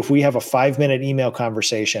we have a 5-minute email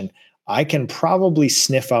conversation, I can probably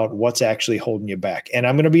sniff out what's actually holding you back. And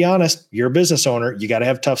I'm going to be honest, you're a business owner. You got to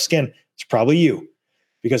have tough skin. It's probably you.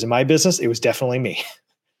 because in my business, it was definitely me.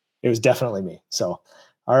 It was definitely me. So,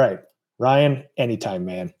 all right, Ryan, anytime,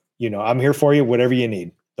 man. I'm here for you, whatever you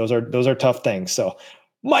need. Those are tough things. So,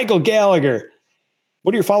 Michael Gallagher,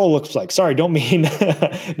 what do your follow looks like? Sorry, don't mean.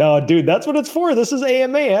 No, dude, that's what it's for. This is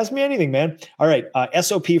AMA. Ask me anything, man. All right.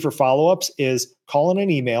 SOP for follow-ups is call in an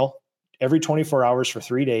email every 24 hours for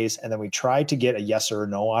 3 days. And then we try to get a yes or a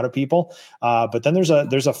no out of people. But then there's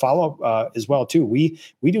a follow-up as well too. We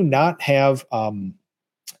do not have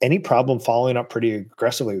any problem following up pretty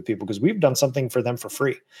aggressively with people because we've done something for them for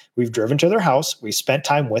free. We've driven to their house. We spent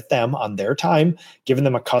time with them on their time, given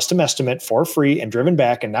them a custom estimate for free and driven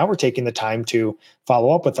back. And now we're taking the time to follow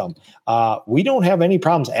up with them. We don't have any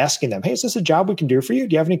problems asking them, hey, is this a job we can do for you?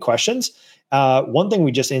 Do you have any questions? One thing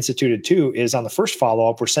we just instituted too is on the first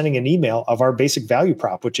follow-up, we're sending an email of our basic value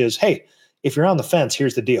prop, which is, hey, if you're on the fence,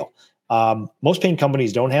 here's the deal. Most paint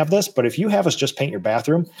companies don't have this, but if you have us just paint your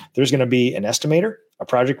bathroom, there's going to be an estimator, a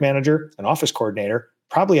project manager, an office coordinator,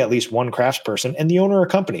 probably at least one craftsperson, and the owner of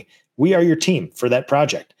a company. We are your team for that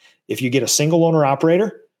project. If you get a single owner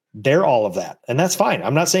operator, they're all of that. And that's fine.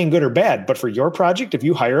 I'm not saying good or bad, but for your project, if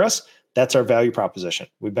you hire us, that's our value proposition.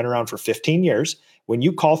 We've been around for 15 years. When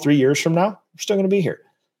you call 3 years from now, we're still going to be here.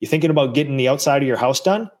 You're thinking about getting the outside of your house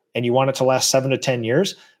done and you want it to last 7 to 10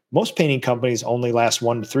 years. Most painting companies only last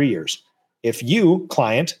 1 to 3 years. If you,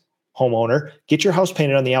 client, homeowner, get your house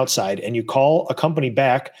painted on the outside and you call a company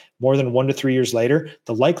back more than 1 to 3 years later,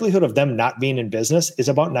 the likelihood of them not being in business is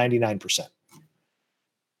about 99%.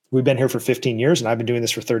 We've been here for 15 years and I've been doing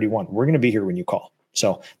this for 31. We're going to be here when you call.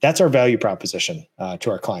 So that's our value proposition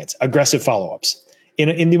to our clients. Aggressive follow-ups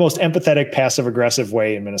in the most empathetic, passive-aggressive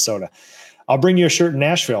way in Minnesota. I'll bring you a shirt in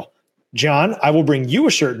Nashville. John, I will bring you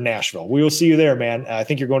a shirt in Nashville. We will see you there, man. I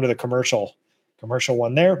think you're going to the commercial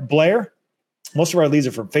one there. Blair, most of our leads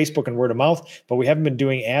are from Facebook and word of mouth, but we haven't been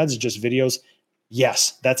doing ads, just videos.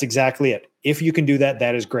 Yes, that's exactly it. If you can do that,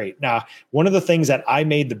 that is great. Now, one of the things that I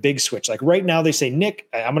made the big switch, like right now they say, Nick,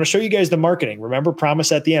 I'm going to show you guys the marketing. Remember,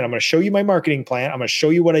 promise at the end. I'm going to show you my marketing plan. I'm going to show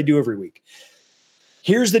you what I do every week.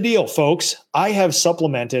 Here's the deal, folks. I have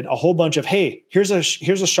supplemented a whole bunch of, hey, here's a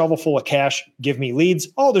shovel full of cash. Give me leads.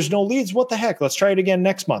 Oh, there's no leads. What the heck? Let's try it again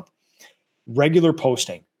next month. Regular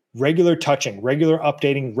posting, regular touching, regular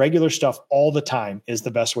updating, regular stuff all the time is the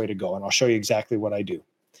best way to go. And I'll show you exactly what I do.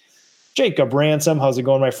 Jacob Ransom, how's it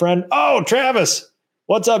going, my friend? Oh, Travis,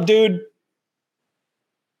 what's up, dude?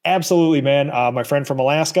 Absolutely, man. My friend from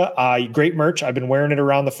Alaska. Great merch. I've been wearing it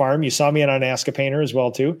around the farm. You saw me on Alaska Painter as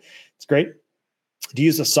well, too. It's great. Do you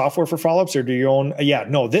use the software for follow-ups or do you own? Yeah,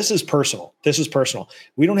 no, this is personal. This is personal.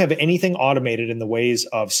 We don't have anything automated in the ways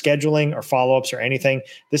of scheduling or follow-ups or anything.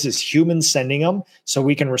 This is humans sending them so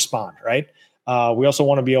we can respond, right? We also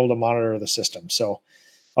want to be able to monitor the system. So,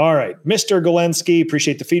 all right, Mr. Golensky,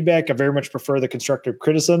 appreciate the feedback. I very much prefer the constructive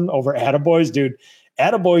criticism over attaboys, dude.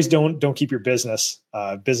 Attaboys don't keep your business's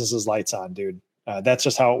lights on, dude. That's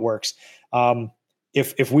just how it works.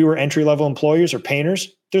 If we were entry-level employers or painters,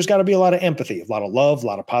 there's got to be a lot of empathy, a lot of love, a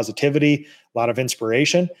lot of positivity, a lot of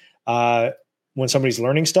inspiration when somebody's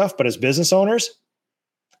learning stuff. But as business owners,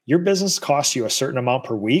 your business costs you a certain amount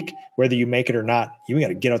per week, whether you make it or not. You got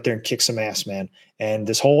to get out there and kick some ass, man. And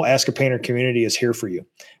this whole Ask a Painter community is here for you.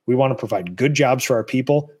 We want to provide good jobs for our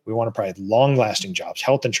people. We want to provide long-lasting jobs,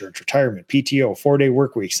 health insurance, retirement, PTO, 4-day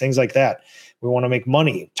work weeks, things like that. We want to make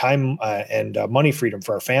money, time, and money freedom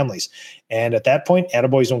for our families. And at that point,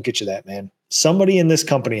 attaboys don't get you that, man. Somebody in this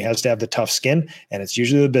company has to have the tough skin, and it's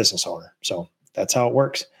usually the business owner. So that's how it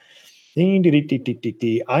works. I'm going to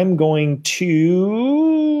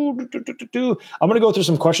go through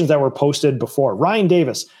some questions that were posted before. Ryan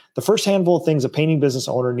Davis, the first handful of things a painting business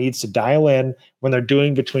owner needs to dial in when they're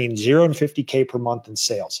doing between 0 and 50K per month in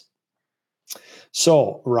sales.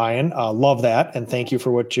 So, Ryan, love that. And thank you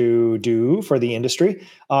for what you do for the industry.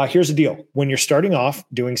 Here's the deal. When you're starting off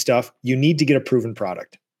doing stuff, you need to get a proven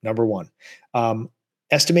product. Number one,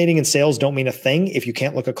 estimating and sales don't mean a thing if you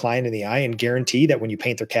can't look a client in the eye and guarantee that when you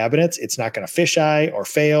paint their cabinets, it's not going to fisheye or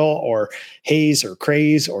fail or haze or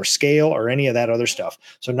craze or scale or any of that other stuff.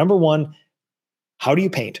 So number one, how do you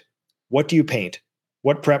paint? What do you paint?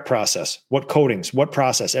 What prep process? What coatings? What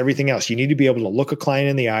process? Everything else. You need to be able to look a client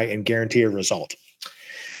in the eye and guarantee a result.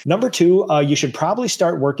 Number two, you should probably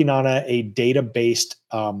start working on a data-based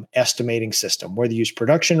estimating system, whether you use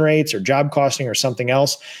production rates or job costing or something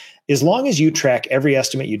else. as long as you track every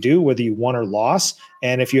estimate you do, whether you won or lost,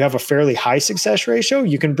 and if you have a fairly high success ratio,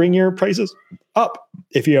 you can bring your prices up.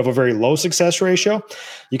 If you have a very low success ratio,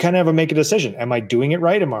 you kind of have to make a decision. Am I doing it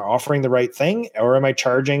right? Am I offering the right thing, or am I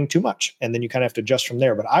charging too much? And then you kind of have to adjust from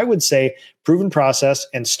there. But I would say proven process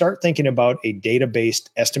and start thinking about a data-based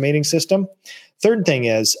estimating system. Third thing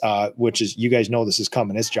is, which is, you guys know this is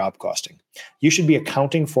coming, is job costing. You should be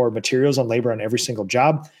accounting for materials and labor on every single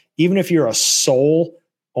job. Even if you're a sole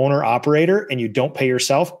owner operator and you don't pay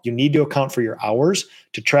yourself, you need to account for your hours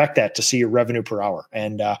to track that, to see your revenue per hour.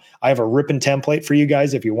 And I have a ripping template for you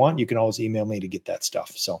guys. If you want, you can always email me to get that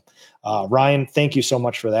stuff. So Ryan, thank you so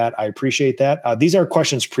much for that. I appreciate that. These are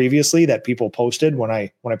questions previously that people posted when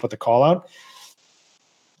I put the call out.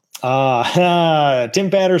 Tim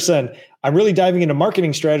Patterson, I'm really diving into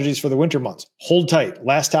marketing strategies for the winter months. Hold tight.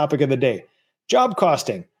 Last topic of the day, job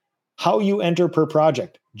costing, how you enter per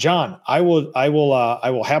project. John, I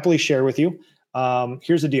will happily share with you.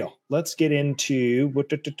 Here's the deal. Let's get into,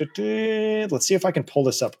 let's see if I can pull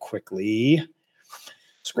this up quickly.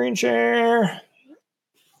 Screen share.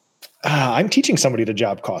 I'm teaching somebody to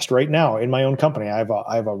job cost right now in my own company. I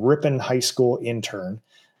have a ripping high school intern.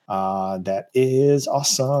 That is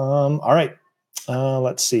awesome. All right.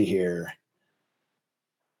 Let's see here.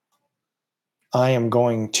 I am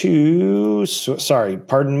going to, sorry,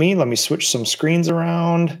 pardon me. Let me switch some screens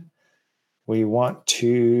around. We want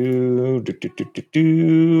to give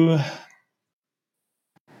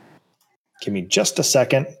me just a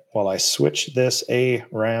second while I switch this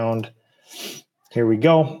around. Here we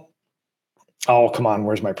go. Oh, come on.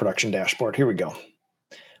 Where's my production dashboard? Here we go.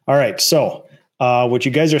 All right. So what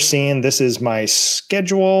you guys are seeing, this is my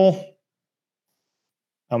schedule.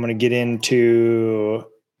 I'm going to get into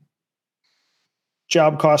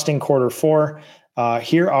job costing Q4.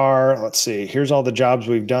 Here are, let's see, here's all the jobs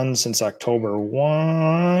we've done since October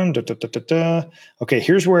 1. Okay,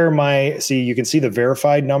 here's where you can see the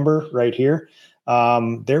verified number right here.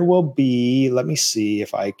 There will be, let me see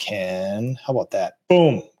if I can, how about that?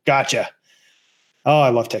 Boom, gotcha. Oh, I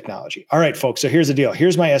love technology. All right, folks. So here's the deal.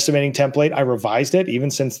 Here's my estimating template. I revised it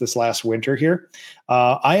even since this last winter here.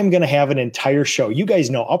 I am going to have an entire show. You guys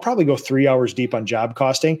know I'll probably go 3 hours deep on job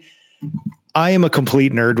costing. I am a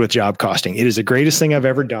complete nerd with job costing. It is the greatest thing I've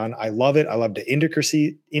ever done. I love it. I love the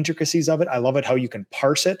intricacies of it. I love it how you can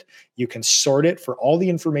parse it. You can sort it for all the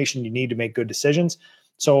information you need to make good decisions.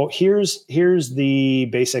 So here's the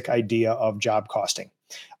basic idea of job costing.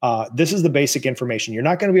 This is the basic information. You're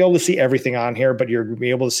not going to be able to see everything on here, but you're going to be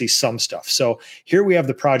able to see some stuff. So here we have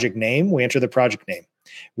the project name. We enter the project name.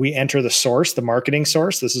 We enter the source, the marketing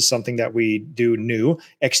source. This is something that we do new.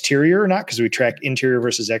 Exterior or not, because we track interior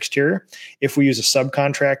versus exterior. If we use a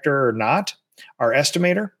subcontractor or not, our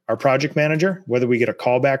estimator, our project manager, whether we get a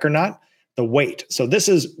callback or not, the weight. So this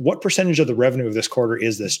is what percentage of the revenue of this quarter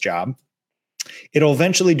is this job. It'll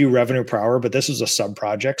eventually do revenue per hour, but this is a sub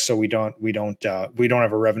project, so we don't have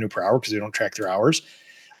a revenue per hour because we don't track their hours.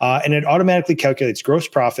 And it automatically calculates gross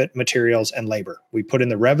profit, materials, and labor. We put in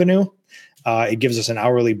the revenue. It gives us an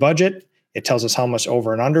hourly budget. It tells us how much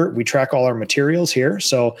over and under. We track all our materials here.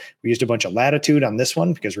 So we used a bunch of latitude on this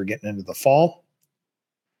one because we're getting into the fall.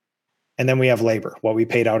 And then we have labor, what we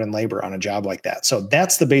paid out in labor on a job like that. So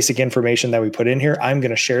that's the basic information that we put in here. I'm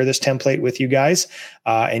going to share this template with you guys,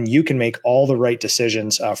 and you can make all the right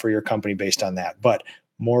decisions for your company based on that. But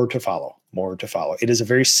more to follow. It is a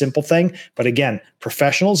very simple thing. But again,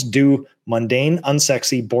 professionals do mundane,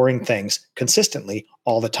 unsexy, boring things consistently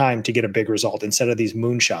all the time to get a big result instead of these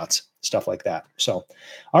moonshots, stuff like that. So,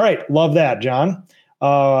 all right. Love that, John.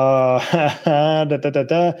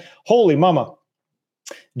 Holy mama.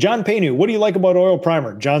 John Paynew, what do you like about oil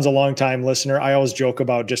primer? John's a longtime listener. I always joke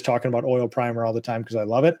about just talking about oil primer all the time because I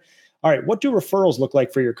love it. All right. What do referrals look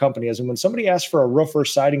like for your company? As in when somebody asks for a roofer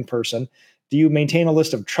siding person, do you maintain a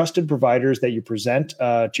list of trusted providers that you present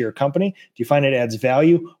to your company? Do you find it adds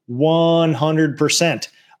value? 100%.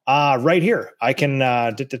 Right here, I can,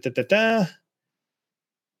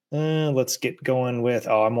 let's get going with,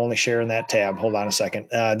 I'm only sharing that tab. Hold on a second.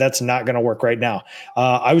 That's not going to work right now.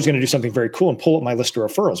 I was going to do something very cool and pull up my list of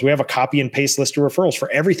referrals. We have a copy and paste list of referrals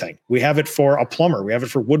for everything. We have it for a plumber. We have it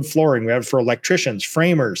for wood flooring. We have it for electricians,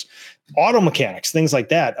 framers, auto mechanics, things like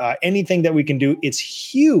that. Anything that we can do, it's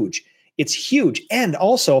huge. It's huge. And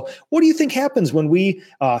also, what do you think happens when we,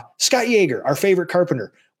 Scott Yeager, our favorite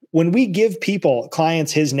carpenter, when we give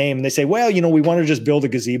clients his name and they say, well, we want to just build a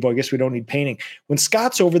gazebo. I guess we don't need painting. When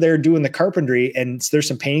Scott's over there doing the carpentry and there's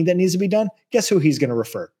some painting that needs to be done, guess who he's going to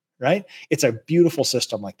refer, right? It's a beautiful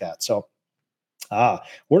system like that. So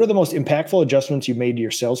What are the most impactful adjustments you made to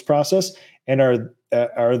your sales process? And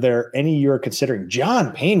are there any you're considering?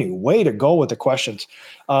 John Payne, way to go with the questions.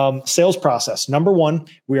 Sales process. Number one,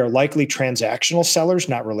 we are likely transactional sellers,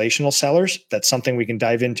 not relational sellers. That's something we can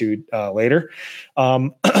dive into later.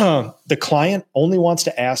 The client only wants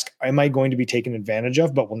to ask, am I going to be taken advantage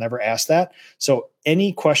of? But will never ask that. So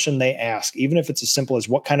any question they ask, even if it's as simple as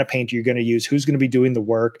what kind of paint are you going to use? Who's going to be doing the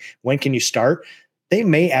work? When can you start? They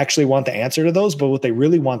may actually want the answer to those, but what they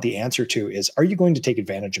really want the answer to is, are you going to take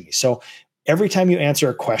advantage of me? So every time you answer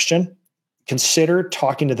a question, consider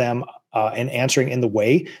talking to them and answering in the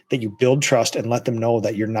way that you build trust and let them know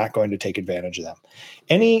that you're not going to take advantage of them.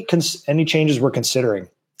 Any changes we're considering?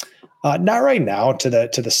 Not right now to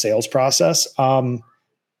the sales process.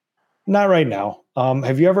 Not right now.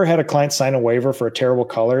 Have you ever had a client sign a waiver for a terrible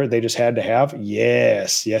color they just had to have?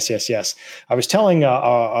 Yes. I was telling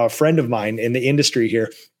a friend of mine in the industry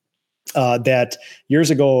here that years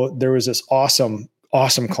ago there was this awesome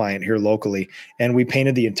client here locally, and we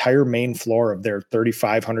painted the entire main floor of their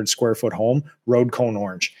 3,500 square foot home road cone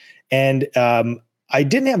orange. And I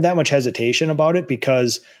didn't have that much hesitation about it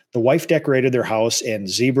because the wife decorated their house in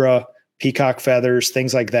zebra, peacock feathers,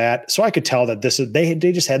 things like that. So I could tell that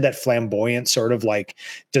they just had that flamboyant sort of like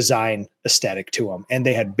design aesthetic to them. And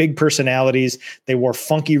they had big personalities. They wore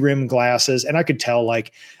funky rim glasses. And I could tell,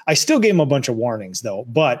 like, I still gave them a bunch of warnings though,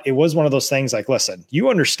 but it was one of those things like, listen, you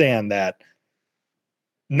understand that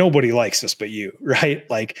nobody likes this but you, right?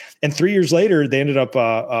 Like, and 3 years later, they ended up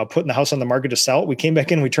putting the house on the market to sell it. We came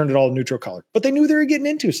back in, we turned it all neutral color, but they knew they were getting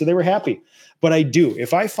into, so they were happy. But I do,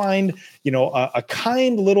 if I find, a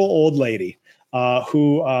kind little old lady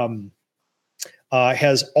who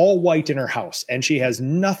has all white in her house and she has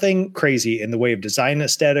nothing crazy in the way of design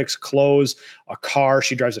aesthetics, clothes, a car.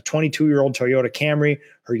 She drives a 22-year-old Toyota Camry.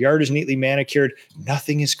 Her yard is neatly manicured.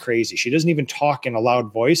 Nothing is crazy. She doesn't even talk in a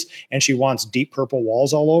loud voice, and she wants deep purple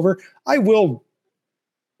walls all over. I will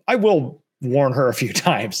warn her a few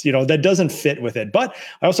times, that doesn't fit with it. But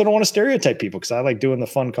I also don't want to stereotype people because I like doing the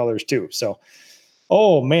fun colors too. So,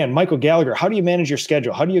 oh man, Michael Gallagher, how do you manage your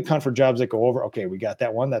schedule? How do you account for jobs that go over? Okay, we got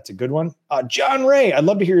that one. That's a good one. John Ray, I'd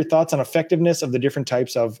love to hear your thoughts on effectiveness of the different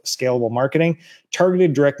types of scalable marketing,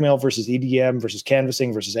 targeted direct mail versus EDM versus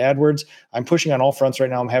canvassing versus AdWords. I'm pushing on all fronts right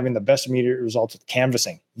now. I'm having the best immediate results with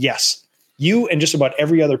canvassing. Yes, you and just about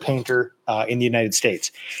every other painter in the United States.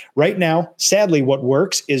 Right now, sadly, what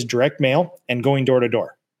works is direct mail and going door to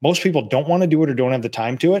door. Most people don't want to do it or don't have the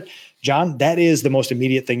time to it. John, that is the most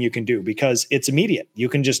immediate thing you can do because it's immediate. You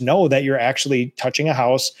can just know that you're actually touching a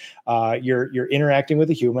house, you're interacting with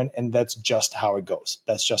a human, and that's just how it goes.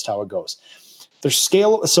 There's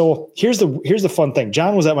scale. So here's the fun thing.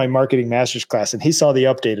 John was at my marketing master's class and he saw the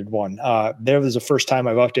updated one. There was the first time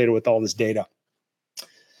I've updated with all this data.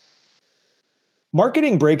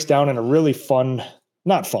 Marketing breaks down in a really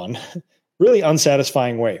really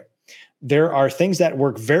unsatisfying way. There are things that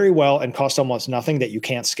work very well and cost almost nothing that you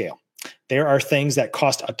can't scale. There are things that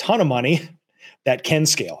cost a ton of money that can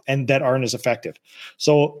scale and that aren't as effective.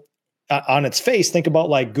 So on its face, think about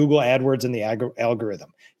like Google AdWords and the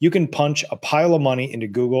algorithm. You can punch a pile of money into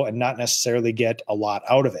Google and not necessarily get a lot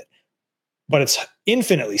out of it, but it's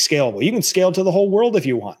infinitely scalable. You can scale to the whole world if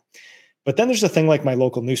you want. But then there's a thing like my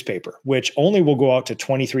local newspaper, which only will go out to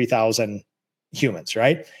 23,000 humans,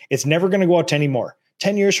 right? It's never going to go out to any more.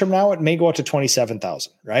 10 years from now, it may go out to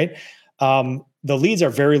 27,000, right? The leads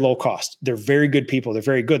are very low cost. They're very good people. They're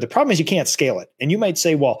very good. The problem is you can't scale it. And you might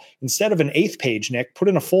say, well, instead of an 8th page, Nick, put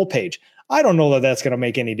in a full page. I don't know that that's going to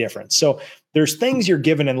make any difference. So there's things you're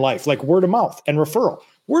given in life like word of mouth and referral.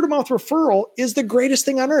 Word of mouth referral is the greatest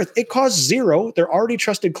thing on earth. It costs zero. They're already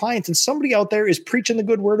trusted clients and somebody out there is preaching the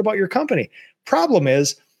good word about your company. Problem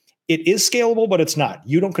is, it is scalable, but it's not.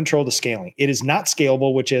 You don't control the scaling. It is not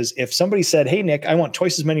scalable, which is if somebody said, hey, Nick, I want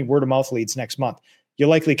twice as many word of mouth leads next month, you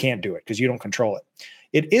likely can't do it because you don't control it.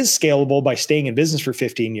 It is scalable by staying in business for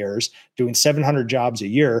 15 years, doing 700 jobs a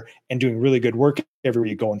year, and doing really good work everywhere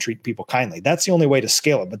you go and treat people kindly. That's the only way to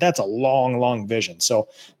scale it, but that's a long, long vision. So,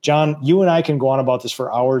 John, you and I can go on about this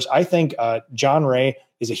for hours. I think John Ray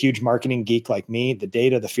is a huge marketing geek like me, the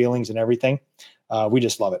data, the feelings, and everything. We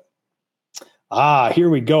just love it. Here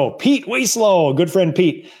we go. Pete Wieslow, good friend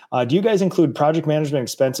Pete. Do you guys include project management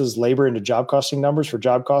expenses, labor into job costing numbers for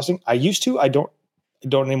job costing? I used to. I don't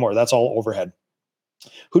anymore. That's all overhead.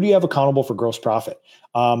 Who do you have accountable for gross profit?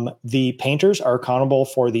 The painters are accountable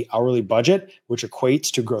for the hourly budget, which equates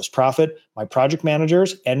to gross profit. My project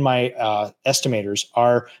managers and my estimators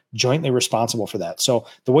are jointly responsible for that. So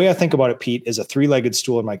the way I think about it, Pete, is a 3-legged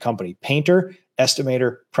stool in my company: painter,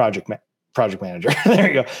 estimator, project manager. There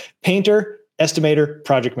you go. Painter, estimator,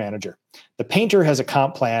 project manager. The painter has a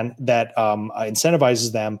comp plan that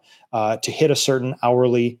incentivizes them to hit a certain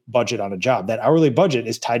hourly budget on a job. That hourly budget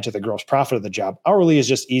is tied to the gross profit of the job. Hourly is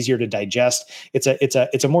just easier to digest.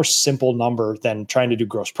 It's a more simple number than trying to do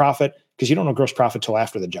gross profit, because you don't know gross profit till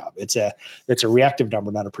after the job. It's a reactive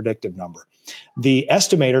number, not a predictive number. The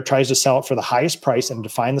estimator tries to sell it for the highest price and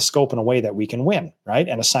define the scope in a way that we can win, right?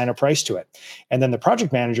 And assign a price to it. And then the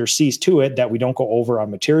project manager sees to it that we don't go over on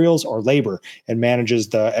materials or labor and manages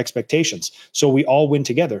the expectations. So we all win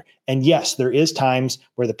together. And yes, there is times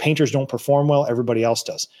where the painters don't perform well, everybody else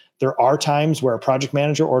does. There are times where a project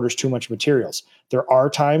manager orders too much materials. There are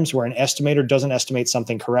times where an estimator doesn't estimate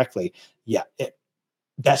something correctly. Yeah,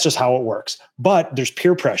 that's just how it works. But there's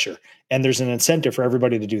peer pressure and there's an incentive for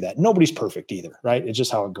everybody to do that. Nobody's perfect either, right? It's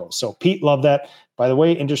just how it goes. So Pete, love that. By the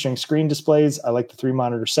way, interesting screen displays. I like the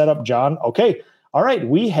 3-monitor setup. John, okay. All right.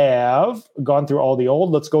 We have gone through all the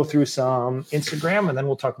old. Let's go through some Instagram and then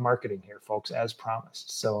we'll talk marketing here, folks, as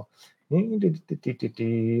promised. So make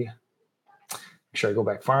sure I go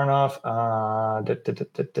back far enough. Oh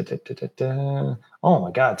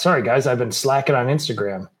my God. Sorry, guys. I've been slacking on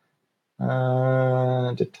Instagram.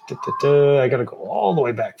 I got to go all the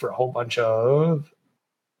way back for a whole bunch of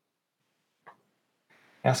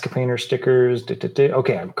Ask a Painter stickers.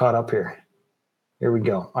 Okay, I'm caught up here. Here we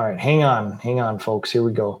go. All right, hang on, folks. Here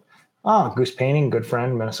we go. Goose Painting, good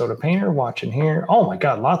friend, Minnesota painter, watching here. Oh my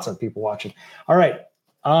God, lots of people watching. All right.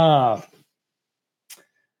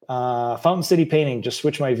 Fountain City Painting, just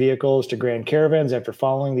switched my vehicles to Grand Caravans after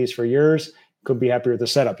following these for years. Could be happier with the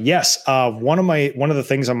setup. Yes. One of the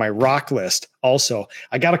things on my rock list also,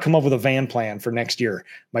 I got to come up with a van plan for next year.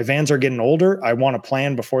 My vans are getting older. I want to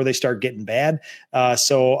plan before they start getting bad.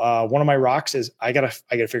 So one of my rocks is I gotta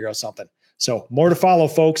figure out something. So more to follow,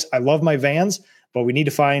 folks. I love my vans, but we need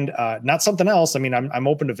to find not something else. I mean, I'm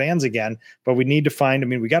open to vans again, but we need to find. I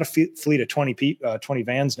mean, we got a fleet of 20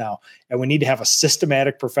 vans now, and we need to have a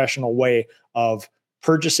systematic, professional way of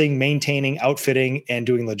purchasing, maintaining, outfitting, and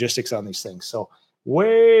doing logistics on these things. So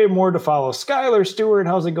way more to follow. Skylar Stewart,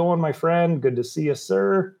 how's it going, my friend? Good to see you,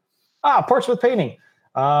 sir. Portsmouth Painting.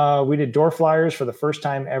 We did door flyers for the first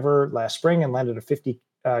time ever last spring and landed a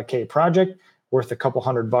 $50K project worth a couple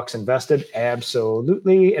 $100 invested.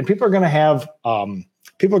 Absolutely. And people are going to have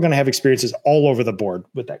experiences all over the board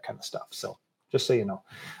with that kind of stuff. So just so you know.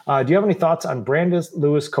 Do you have any thoughts on Brandon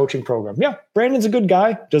Lewis coaching program? Yeah, Brandon's a good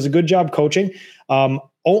guy, does a good job coaching.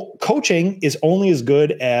 Coaching is only as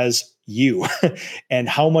good as you and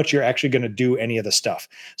how much you're actually going to do any of the stuff.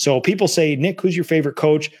 So people say, Nick, who's your favorite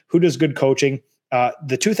coach? Who does good coaching?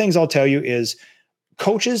 The two things I'll tell you is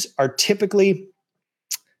coaches are typically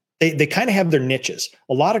they kind of have their niches.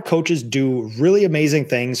 A lot of coaches do really amazing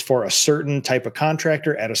things for a certain type of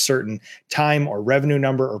contractor at a certain time or revenue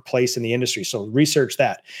number or place in the industry. So research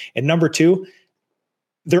that. And number two,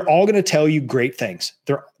 they're all going to tell you great things.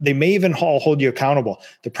 They may even hold you accountable.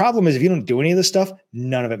 The problem is if you don't do any of this stuff,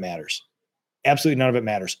 none of it matters. Absolutely none of it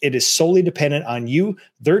matters. It is solely dependent on you.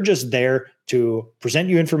 They're just there to present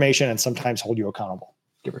you information and sometimes hold you accountable,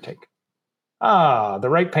 give or take. The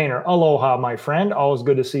Right Painter. Aloha, my friend. Always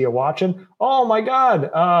good to see you watching. Oh, my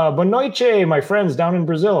God. Boa noite, my friends down in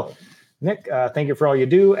Brazil. Nick, thank you for all you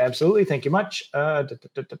do. Absolutely. Thank you much. Let's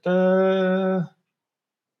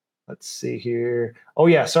see here. Oh,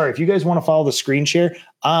 yeah. Sorry. If you guys want to follow the screen share,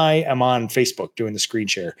 I am on Facebook doing the screen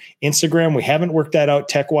share. Instagram, we haven't worked that out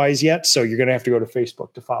tech-wise yet, so you're going to have to go to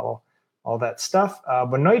Facebook to follow all that stuff.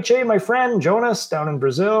 Boa noite, my friend. Jonas down in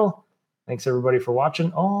Brazil. Thanks, everybody, for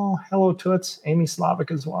watching. Oh, hello, Toots. Amy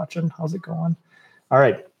Slavic is watching. How's it going? All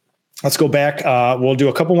right. Let's go back. We'll do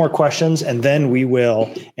a couple more questions, and then we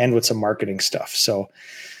will end with some marketing stuff. So,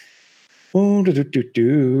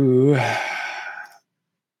 do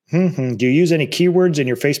you use any keywords in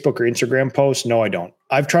your Facebook or Instagram posts? No, I don't.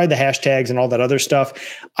 I've tried the hashtags and all that other stuff.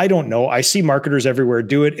 I don't know. I see marketers everywhere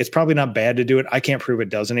do it. It's probably not bad to do it. I can't prove it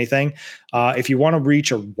does anything. If you want to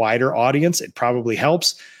reach a wider audience, it probably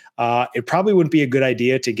helps. It probably wouldn't be a good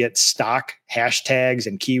idea to get stock hashtags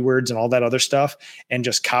and keywords and all that other stuff and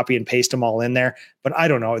just copy and paste them all in there. But I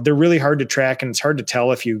don't know. They're really hard to track, and it's hard to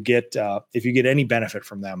tell if you get any benefit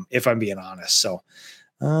from them, if I'm being honest. So,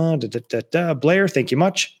 Blair, thank you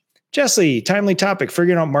much. Jesse, timely topic,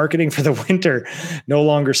 figuring out marketing for the winter. No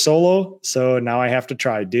longer solo, so now I have to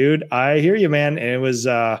try. Dude, I hear you, man. And it was,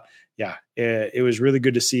 it was really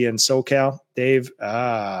good to see you in SoCal. Dave,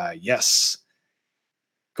 yes.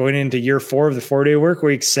 Going into year 4 of the 4-day work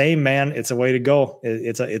week, same, man. It's a way to go.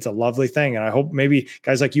 It's a lovely thing. And I hope maybe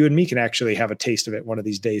guys like you and me can actually have a taste of it one of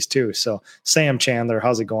these days too. So Sam Chandler,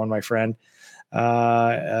 how's it going, my friend?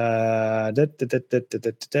 What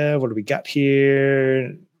do we got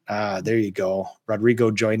here? There you go.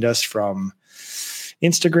 Rodrigo joined us from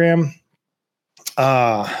Instagram.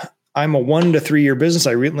 I'm a 1 to 3 year business.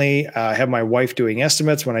 I recently have my wife doing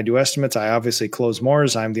estimates. When I do estimates, I obviously close more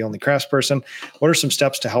as I'm the only craftsperson. What are some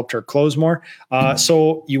steps to help her close more?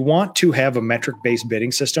 So you want to have a metric-based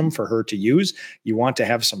bidding system for her to use. You want to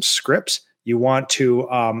have some scripts. You want to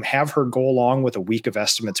have her go along with a week of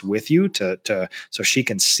estimates with you so she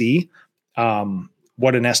can see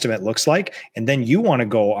what an estimate looks like. And then you want to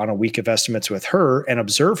go on a week of estimates with her and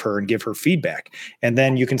observe her and give her feedback. And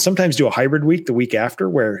then you can sometimes do a hybrid week the week after,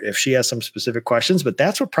 where if she has some specific questions, but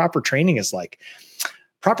that's what proper training is like.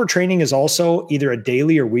 Proper training is also either a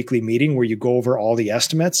daily or weekly meeting where you go over all the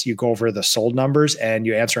estimates, you go over the sold numbers, and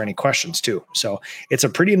you answer any questions too. So it's a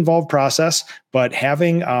pretty involved process, but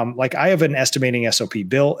having, like I have an estimating SOP.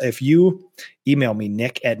 Bill, if you email me,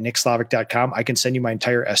 nick@nickslavik.com, I can send you my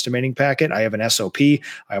entire estimating packet. I have an SOP.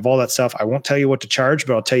 I have all that stuff. I won't tell you what to charge,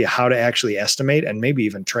 but I'll tell you how to actually estimate and maybe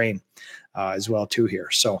even train as well too here.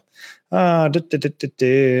 So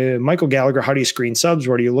Michael Gallagher, how do you screen subs?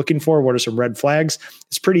 What are you looking for? What are some red flags?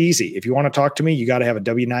 It's pretty easy. If you want to talk to me, you got to have a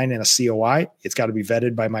W-9 and a COI. It's got to be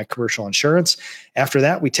vetted by my commercial insurance. After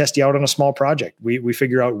that, we test you out on a small project. We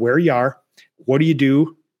figure out where you are. What do you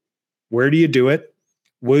do? Where do you do it?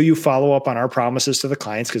 Will you follow up on our promises to the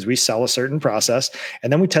clients? Because we sell a certain process,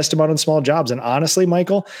 and then we test them out on small jobs. And honestly,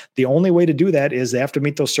 Michael, the only way to do that is they have to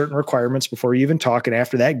meet those certain requirements before you even talk. And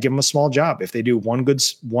after that, give them a small job. If they do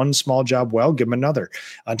one small job well, give them another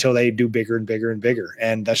until they do bigger and bigger and bigger.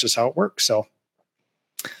 And that's just how it works. So,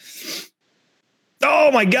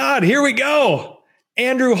 oh my God, here we go.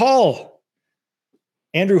 Andrew Hulkinator.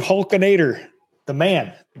 The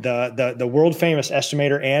man, the world famous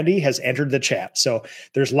estimator, Andy, has entered the chat. So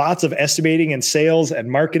there's lots of estimating and sales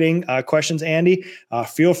and marketing questions, Andy.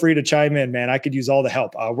 Feel free to chime in, man. I could use all the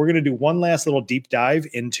help. We're going to do one last little deep dive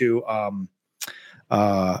into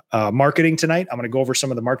marketing tonight. I'm going to go over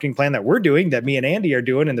some of the marketing plan that we're doing, that me and Andy are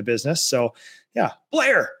doing in the business. So yeah,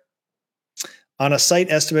 Blair. On a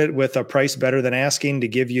site estimate with a price better than asking to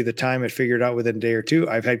give you the time and figure it out within a day or two.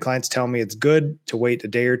 I've had clients tell me it's good to wait a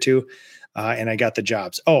day or two. And I got the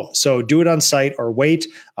jobs. Oh, so do it on site or wait.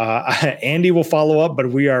 Andy will follow up,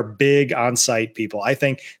 but we are big on site people. I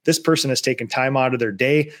think this person has taken time out of their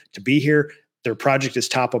day to be here. Their project is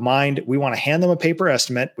top of mind. We want to hand them a paper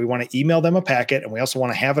estimate. We want to email them a packet, and we also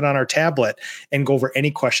want to have it on our tablet and go over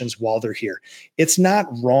any questions while they're here. It's not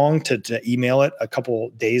wrong to email it a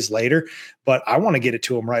couple days later, but I want to get it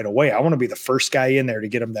to them right away. I want to be the first guy in there to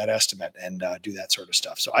get them that estimate and do that sort of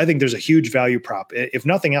stuff. So I think there's a huge value prop. If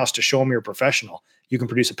nothing else, to show them you're a professional, you can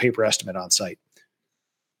produce a paper estimate on site.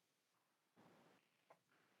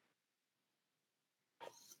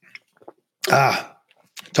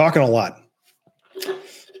 Talking a lot.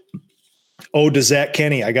 Oh, to Zach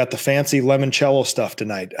Kenny. I got the fancy limoncello stuff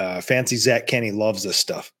tonight. Fancy Zach Kenny loves this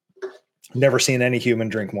stuff. Never seen any human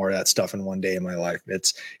drink more of that stuff in one day in my life.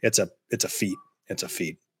 It's a feat. It's a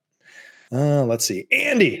feat. Let's see.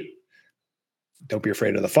 Andy. Don't be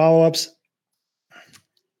afraid of the follow-ups.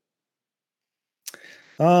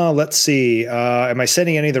 Let's see. Am I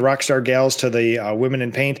sending any of the Rockstar gals to the Women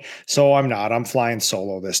in Paint? So I'm not. I'm flying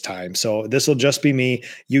solo this time. So this will just be me.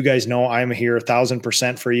 You guys know I'm here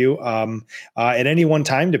 1,000% for you. At any one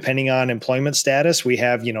time, depending on employment status, we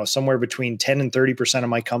have somewhere between 10 and 30% of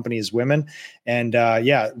my company is women. And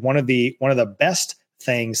one of the best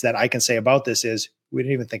things that I can say about this is we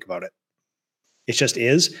didn't even think about it. It just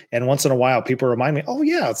is. And once in a while, people remind me, oh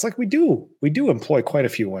yeah, it's like we do employ quite a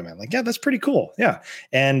few women. Like, yeah, that's pretty cool. Yeah.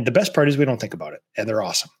 And the best part is we don't think about it, and they're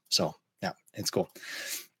awesome. So yeah, it's cool.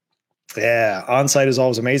 Yeah. On-site is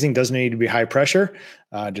always amazing. Doesn't need to be high pressure.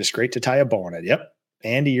 Just great to tie a bow on it. Yep.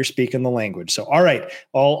 Andy, you're speaking the language. So, all right,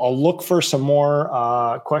 I'll look for some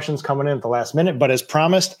more questions coming in at the last minute, but as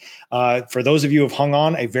promised, for those of you who have hung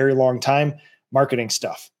on a very long time, marketing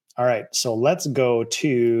stuff. All right, so let's go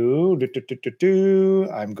to,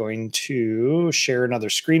 I'm going to share another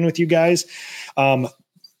screen with you guys.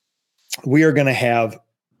 We are going to have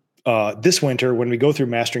this winter, when we go through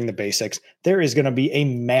Mastering the Basics, there is going to be a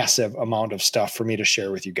massive amount of stuff for me to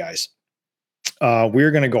share with you guys.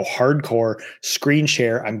 We're going to go hardcore screen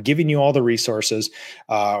share. I'm giving you all the resources.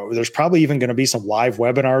 There's probably even going to be some live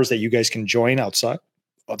webinars that you guys can join outside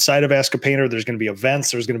of Ask a Painter. There's going to be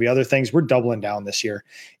events. There's going to be other things. We're doubling down this year.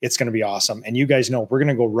 It's going to be awesome. And you guys know we're going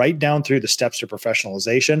to go right down through the steps to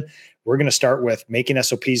professionalization. We're going to start with making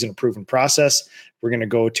SOPs in a proven process. We're going to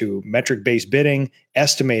go to metric-based bidding,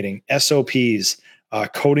 estimating, SOPs,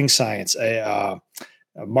 coding science,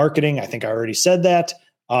 marketing. I think I already said that.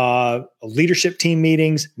 leadership team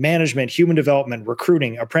meetings, management, human development,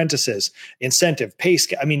 recruiting, apprentices, incentive, pay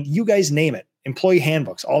scale. I mean, you guys name it. Employee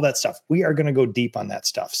handbooks, all that stuff. We are going to go deep on that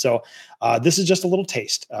stuff. So this is just a little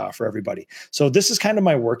taste for everybody. So this is kind of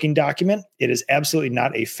my working document. It is absolutely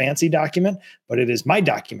not a fancy document, but it is my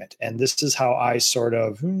document. And this is how I sort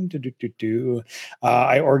of,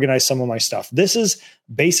 I organize some of my stuff. This is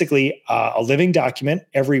basically a living document.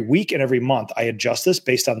 Every week and every month, I adjust this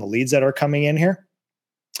based on the leads that are coming in here.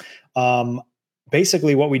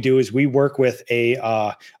 Basically what we do is we work with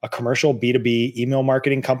a commercial B2B email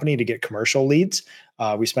marketing company to get commercial leads.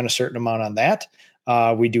 We spend a certain amount on that.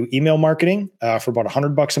 We do email marketing for about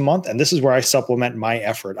 $100 a month. And this is where I supplement my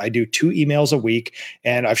effort. I do 2 emails a week,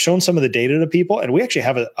 and I've shown some of the data to people, and we actually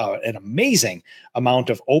have an amazing amount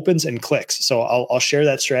of opens and clicks. So I'll share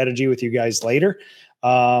that strategy with you guys later.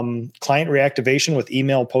 Client reactivation with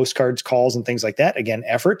email, postcards, calls, and things like that. Again,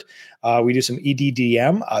 effort. We do some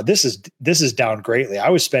EDDM. This is down greatly. I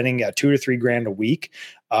was spending $2 to $3 grand a week.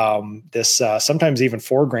 Sometimes even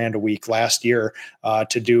 $4 grand a week last year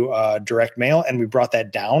to do direct mail, and we brought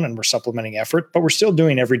that down, and we're supplementing effort, but we're still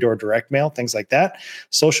doing every door direct mail, things like that.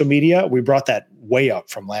 Social media, we brought that way up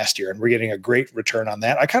from last year, and we're getting a great return on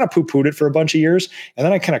that. I kind of poo-pooed it for a bunch of years, and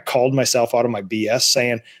then I kind of called myself out of my BS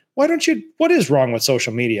saying, what is wrong with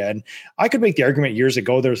social media? And I could make the argument years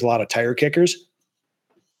ago, there's a lot of tire kickers.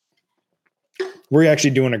 We're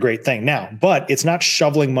actually doing a great thing now, but it's not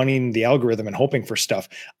shoveling money in the algorithm and hoping for stuff.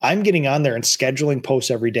 I'm getting on there and scheduling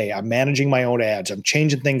posts every day. I'm managing my own ads. I'm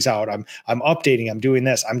changing things out. I'm updating. I'm doing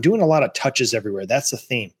this. I'm doing a lot of touches everywhere. That's the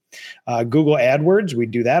theme. Google AdWords, we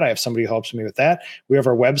do that. I have somebody who helps me with that. We have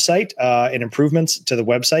our website and improvements to the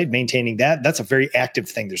website, maintaining that. That's a very active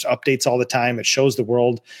thing. There's updates all the time. It shows the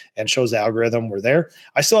world and shows the algorithm we're there.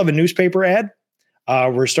 I still have a newspaper ad.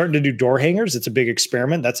 We're starting to do door hangers. It's a big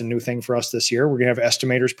experiment. That's a new thing for us this year. We're going to have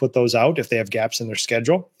estimators put those out if they have gaps in their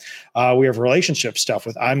schedule. We have relationship stuff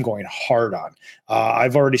with I'm going hard on.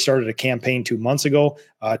 I've already started a campaign 2 months ago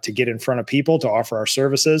to get in front of people, to offer our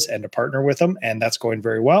services and to partner with them. And that's going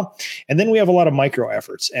very well. And then we have a lot of micro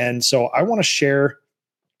efforts. And so I want to share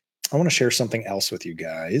something else with you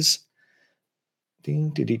guys. Let's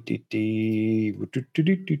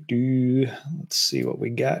see what we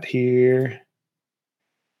got here.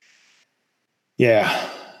 Yeah.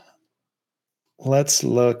 Let's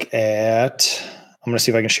look at, I'm going to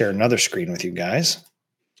see if I can share another screen with you guys.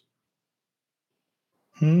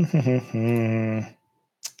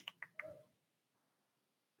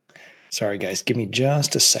 Sorry, guys. Give me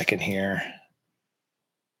just a second here.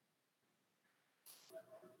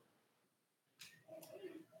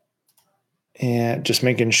 And just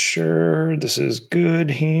making sure this is good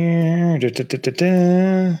here.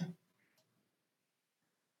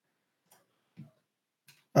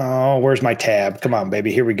 Oh, where's my tab? Come on, baby.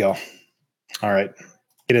 Here we go. All right.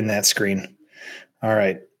 Get in that screen. All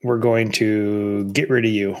right. We're going to get rid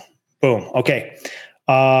of you. Boom. Okay.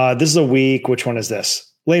 This is a week. Which one is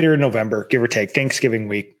this? Later in November, give or take, Thanksgiving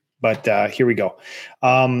week. But here we go.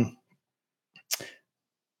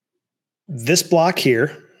 This block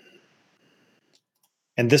here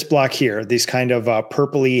and this block here, these kind of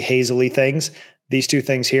purpley, hazily things, these 2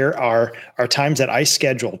 things here are times that I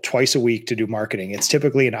schedule twice a week to do marketing. It's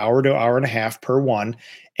typically an hour to hour and a half per one.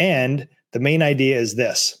 And the main idea is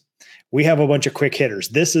this. We have a bunch of quick hitters.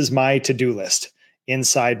 This is my to-do list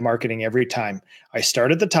inside marketing every time. I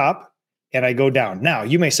start at the top and I go down. Now,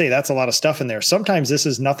 you may say that's a lot of stuff in there. Sometimes this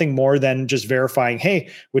is nothing more than just verifying, hey,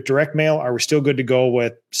 with direct mail, are we still good to go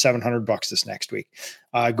with $700 this next week?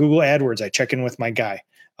 Google AdWords, I check in with my guy.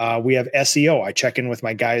 We have SEO. I check in with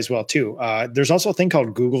my guy as well, too. There's also a thing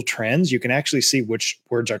called Google Trends. You can actually see which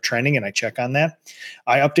words are trending, and I check on that.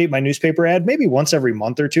 I update my newspaper ad maybe once every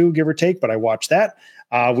month or 2, give or take, but I watch that.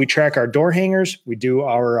 We track our door hangers. We do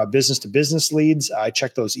our business-to-business leads. I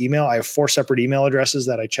check those email. I have 4 separate email addresses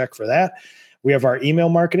that I check for that. We have our email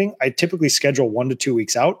marketing. I typically schedule 1 to 2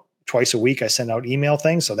 weeks out. Twice a week, I send out email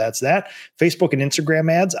things. So that's that. Facebook and Instagram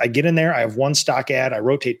ads. I get in there. I have 1 stock ad. I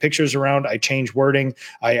rotate pictures around. I change wording.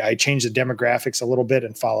 I change the demographics a little bit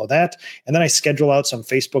and follow that. And then I schedule out some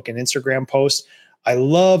Facebook and Instagram posts. I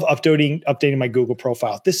love updating my Google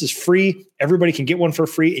profile. This is free. Everybody can get one for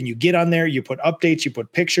free. And you get on there, you put updates, you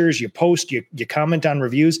put pictures, you post, you comment on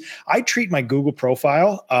reviews. I treat my Google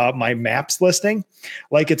profile, my maps listing,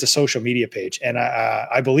 like it's a social media page. And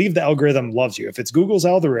I believe the algorithm loves you. If it's Google's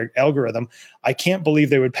algorithm, I can't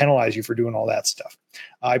believe they would penalize you for doing all that stuff.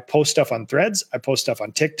 I post stuff on Threads. I post stuff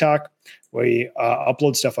on TikTok. We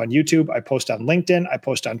upload stuff on YouTube. I post on LinkedIn. I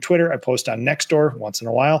post on Twitter. I post on Nextdoor once in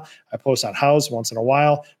a while. I post on Houzz once in a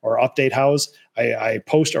while, or update Houzz. I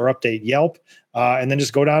post or update Yelp, and then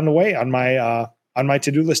just go down the way on my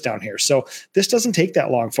to-do list down here. So this doesn't take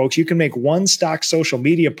that long, folks. You can make one stock social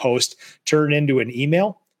media post turn into an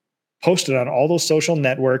email, post it on all those social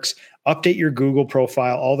networks, update your Google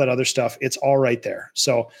profile, all that other stuff. It's all right there.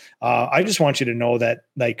 So I just want you to know that,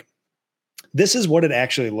 like, this is what it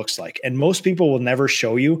actually looks like. And most people will never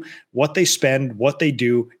show you what they spend, what they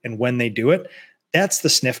do, and when they do it. That's the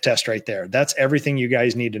sniff test right there. That's everything you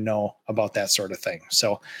guys need to know about that sort of thing.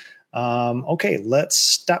 So, okay, let's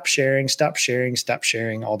stop sharing,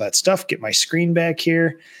 all that stuff. Get my screen back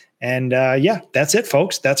here. And yeah, that's it,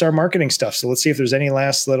 folks. That's our marketing stuff. So let's see if there's any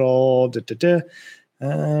last little.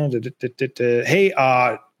 Hey,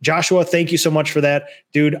 Joshua, thank you so much for that.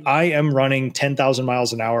 Dude, I am running 10,000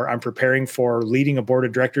 miles an hour. I'm preparing for leading a board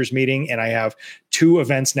of directors meeting, and I have 2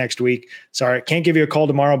 events next week. Sorry, I can't give you a call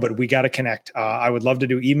tomorrow, but we got to connect. I would love to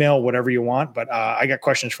do email, whatever you want, but I got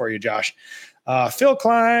questions for you, Josh. Phil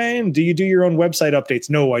Klein, do you do your own website updates?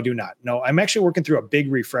 No, I do not. No, I'm actually working through a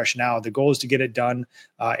big refresh now. The goal is to get it done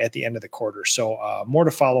at the end of the quarter. So more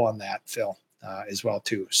to follow on that, Phil, as well,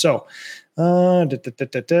 too. So,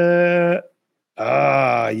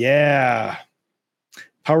 yeah.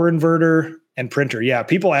 Power inverter and printer. Yeah.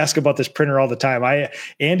 People ask about this printer all the time.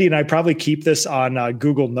 Andy and I probably keep this on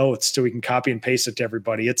Google Notes so we can copy and paste it to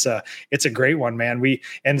everybody. It's a great one, man.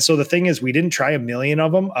 And so the thing is, we didn't try a million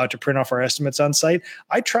of them to print off our estimates on site.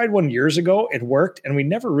 I tried one years ago. It worked, and we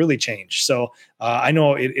never really changed. So I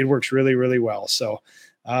know it works really, really well. So,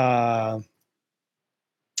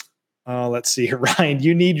 let's see, Ryan,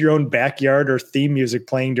 you need your own backyard or theme music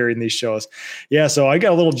playing during these shows. Yeah, so I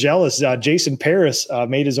got a little jealous. Jason Paris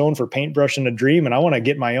made his own for Paintbrush and a Dream, and I want to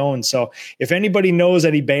get my own. So if anybody knows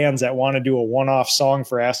any bands that want to do a one-off song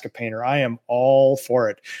for Ask a Painter, I am all for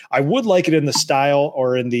it. I would like it in the style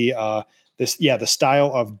or in the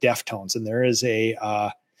style of Deftones. And there is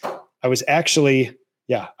I was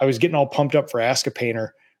getting all pumped up for Ask a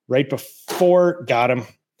Painter right before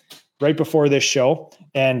this show.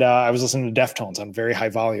 And I was listening to Deftones on very high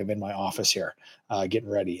volume in my office here, getting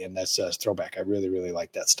ready. And that's a throwback. I really, really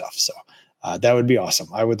like that stuff. So that would be awesome.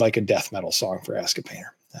 I would like a death metal song for Ask a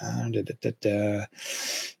Painter.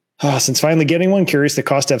 Since finally getting one, curious the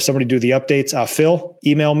cost to have somebody do the updates. Phil,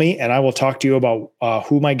 email me and I will talk to you about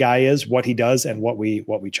who my guy is, what he does, and what we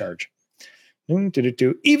charge.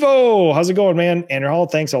 Evo, how's it going, man? Andrew Hall,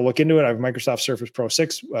 thanks. I'll look into it. I have Microsoft Surface Pro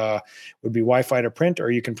 6. Would be Wi-Fi to print, or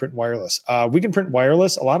you can print wireless. We can print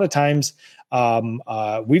wireless. A lot of times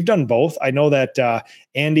we've done both. I know that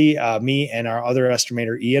Andy, me, and our other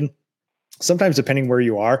estimator, Ian, sometimes depending where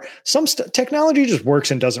you are, some technology just works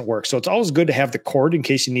and doesn't work. So it's always good to have the cord in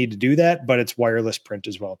case you need to do that, but it's wireless print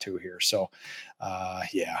as well too here. So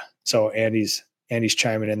yeah. So Andy's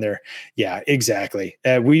chiming in there. Yeah, exactly.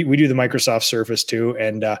 We do the Microsoft Surface too.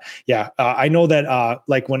 And I know that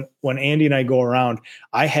like when Andy and I go around,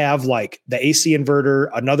 I have like the AC inverter,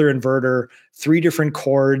 another inverter, 3 different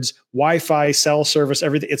cords, Wi-Fi, cell service,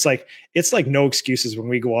 everything. It's like no excuses when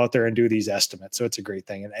we go out there and do these estimates. So it's a great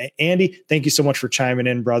thing. And Andy, thank you so much for chiming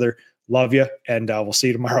in, brother. Love you. And we'll see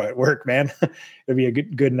you tomorrow at work, man. It'll be a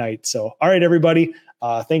good night. So, all right, everybody.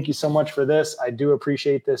 Thank you so much for this. I do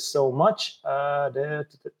appreciate this so much.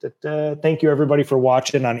 Thank you, everybody, for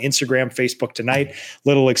watching on Instagram, Facebook tonight.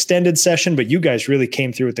 Little extended session, but you guys really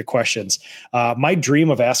came through with the questions. My dream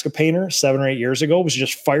of Ask a Painter 7 or 8 years ago was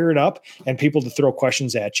just fire it up and people to throw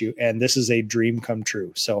questions at you. And this is a dream come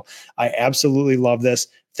true. So I absolutely love this.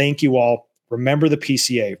 Thank you all. Remember the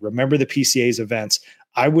PCA. Remember the PCA's events.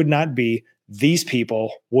 I would not be, these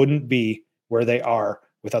people wouldn't be where they are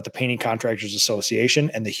without the Painting Contractors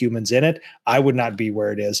Association and the humans in it. I would not be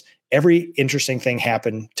where it is. Every interesting thing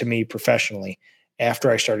happened to me professionally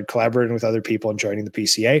after I started collaborating with other people and joining the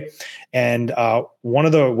PCA. And one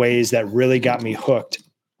of the ways that really got me hooked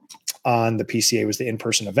on the PCA was the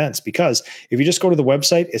in-person events, because if you just go to the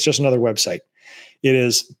website, it's just another website. It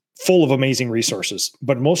is full of amazing resources,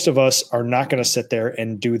 but most of us are not going to sit there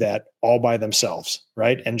and do that all by themselves,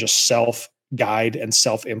 right? And just self-guide and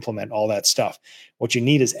self-implement all that stuff. What you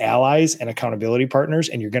need is allies and accountability partners,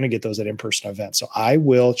 and you're going to get those at in-person events. So I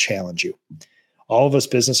will challenge you. All of us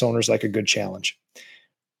business owners like a good challenge.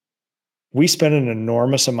 We spend an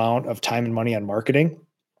enormous amount of time and money on marketing,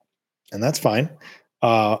 and that's fine.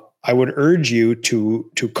 I would urge you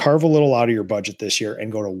to carve a little out of your budget this year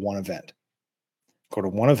and go to one event. Go to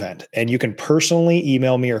one event, and you can personally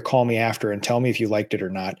email me or call me after and tell me if you liked it or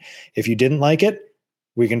not. If you didn't like it,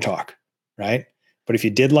 we can talk, right? But if you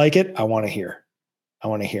did like it, I want to hear.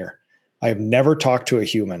 I have never talked to a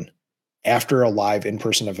human after a live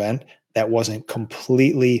in-person event that wasn't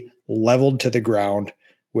completely leveled to the ground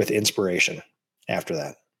with inspiration after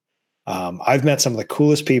that. I've met some of the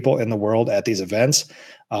coolest people in the world at these events.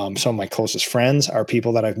 Some of my closest friends are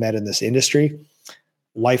people that I've met in this industry,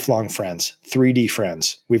 lifelong friends, 3D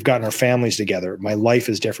friends. We've gotten our families together. My life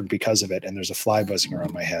is different because of it. And there's a fly buzzing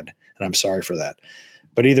around my head, and I'm sorry for that.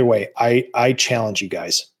 But either way, I challenge you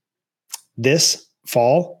guys this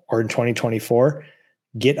fall or in 2024,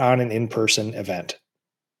 get on an in-person event.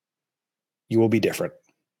 You will be different.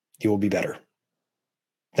 You will be better.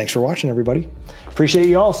 Thanks for watching, everybody. Appreciate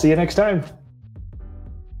you all. See you next time.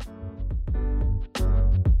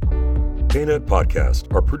 PaintNet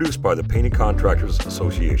podcasts are produced by the Painting Contractors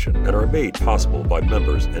Association and are made possible by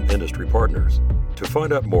members and industry partners. To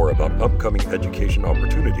find out more about upcoming education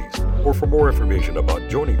opportunities or for more information about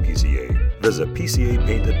joining PCA, visit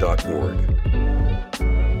pcapainted.org.